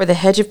 for the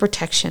hedge of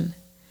protection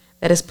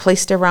that is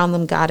placed around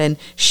them, God, and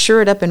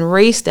shored up and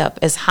raised up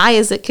as high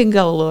as it can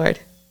go, Lord.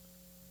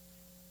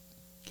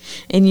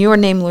 In your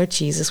name, Lord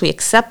Jesus, we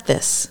accept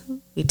this.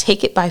 We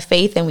take it by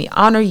faith, and we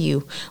honor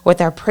you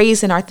with our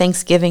praise and our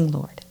thanksgiving,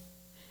 Lord.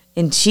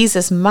 In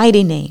Jesus'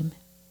 mighty name,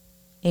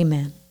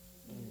 amen.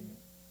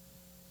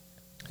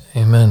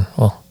 Amen.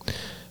 Well,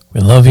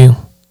 we love you.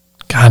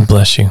 God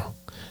bless you.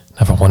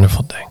 Have a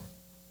wonderful day.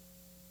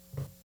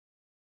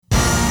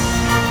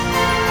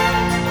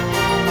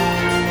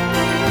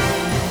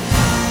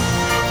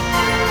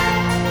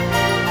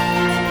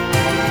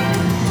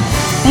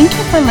 Thank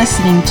you for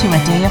listening to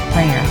A Day of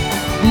Prayer.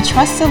 We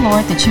trust the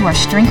Lord that you are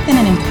strengthened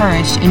and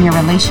encouraged in your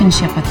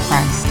relationship with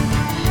Christ.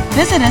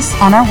 Visit us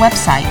on our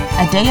website,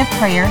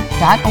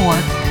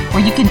 adayofprayer.org,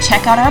 where you can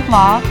check out our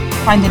blog,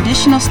 find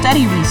additional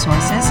study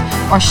resources,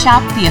 or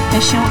shop the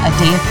official A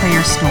Day of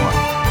Prayer store.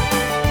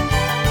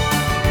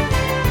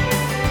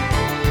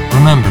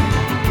 Remember,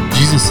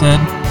 Jesus said,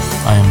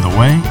 I am the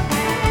way,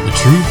 the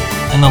truth,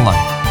 and the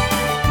life.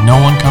 No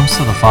one comes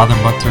to the Father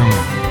but through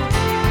me.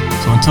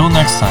 So until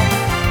next time,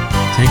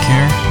 take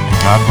care and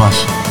God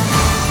bless you.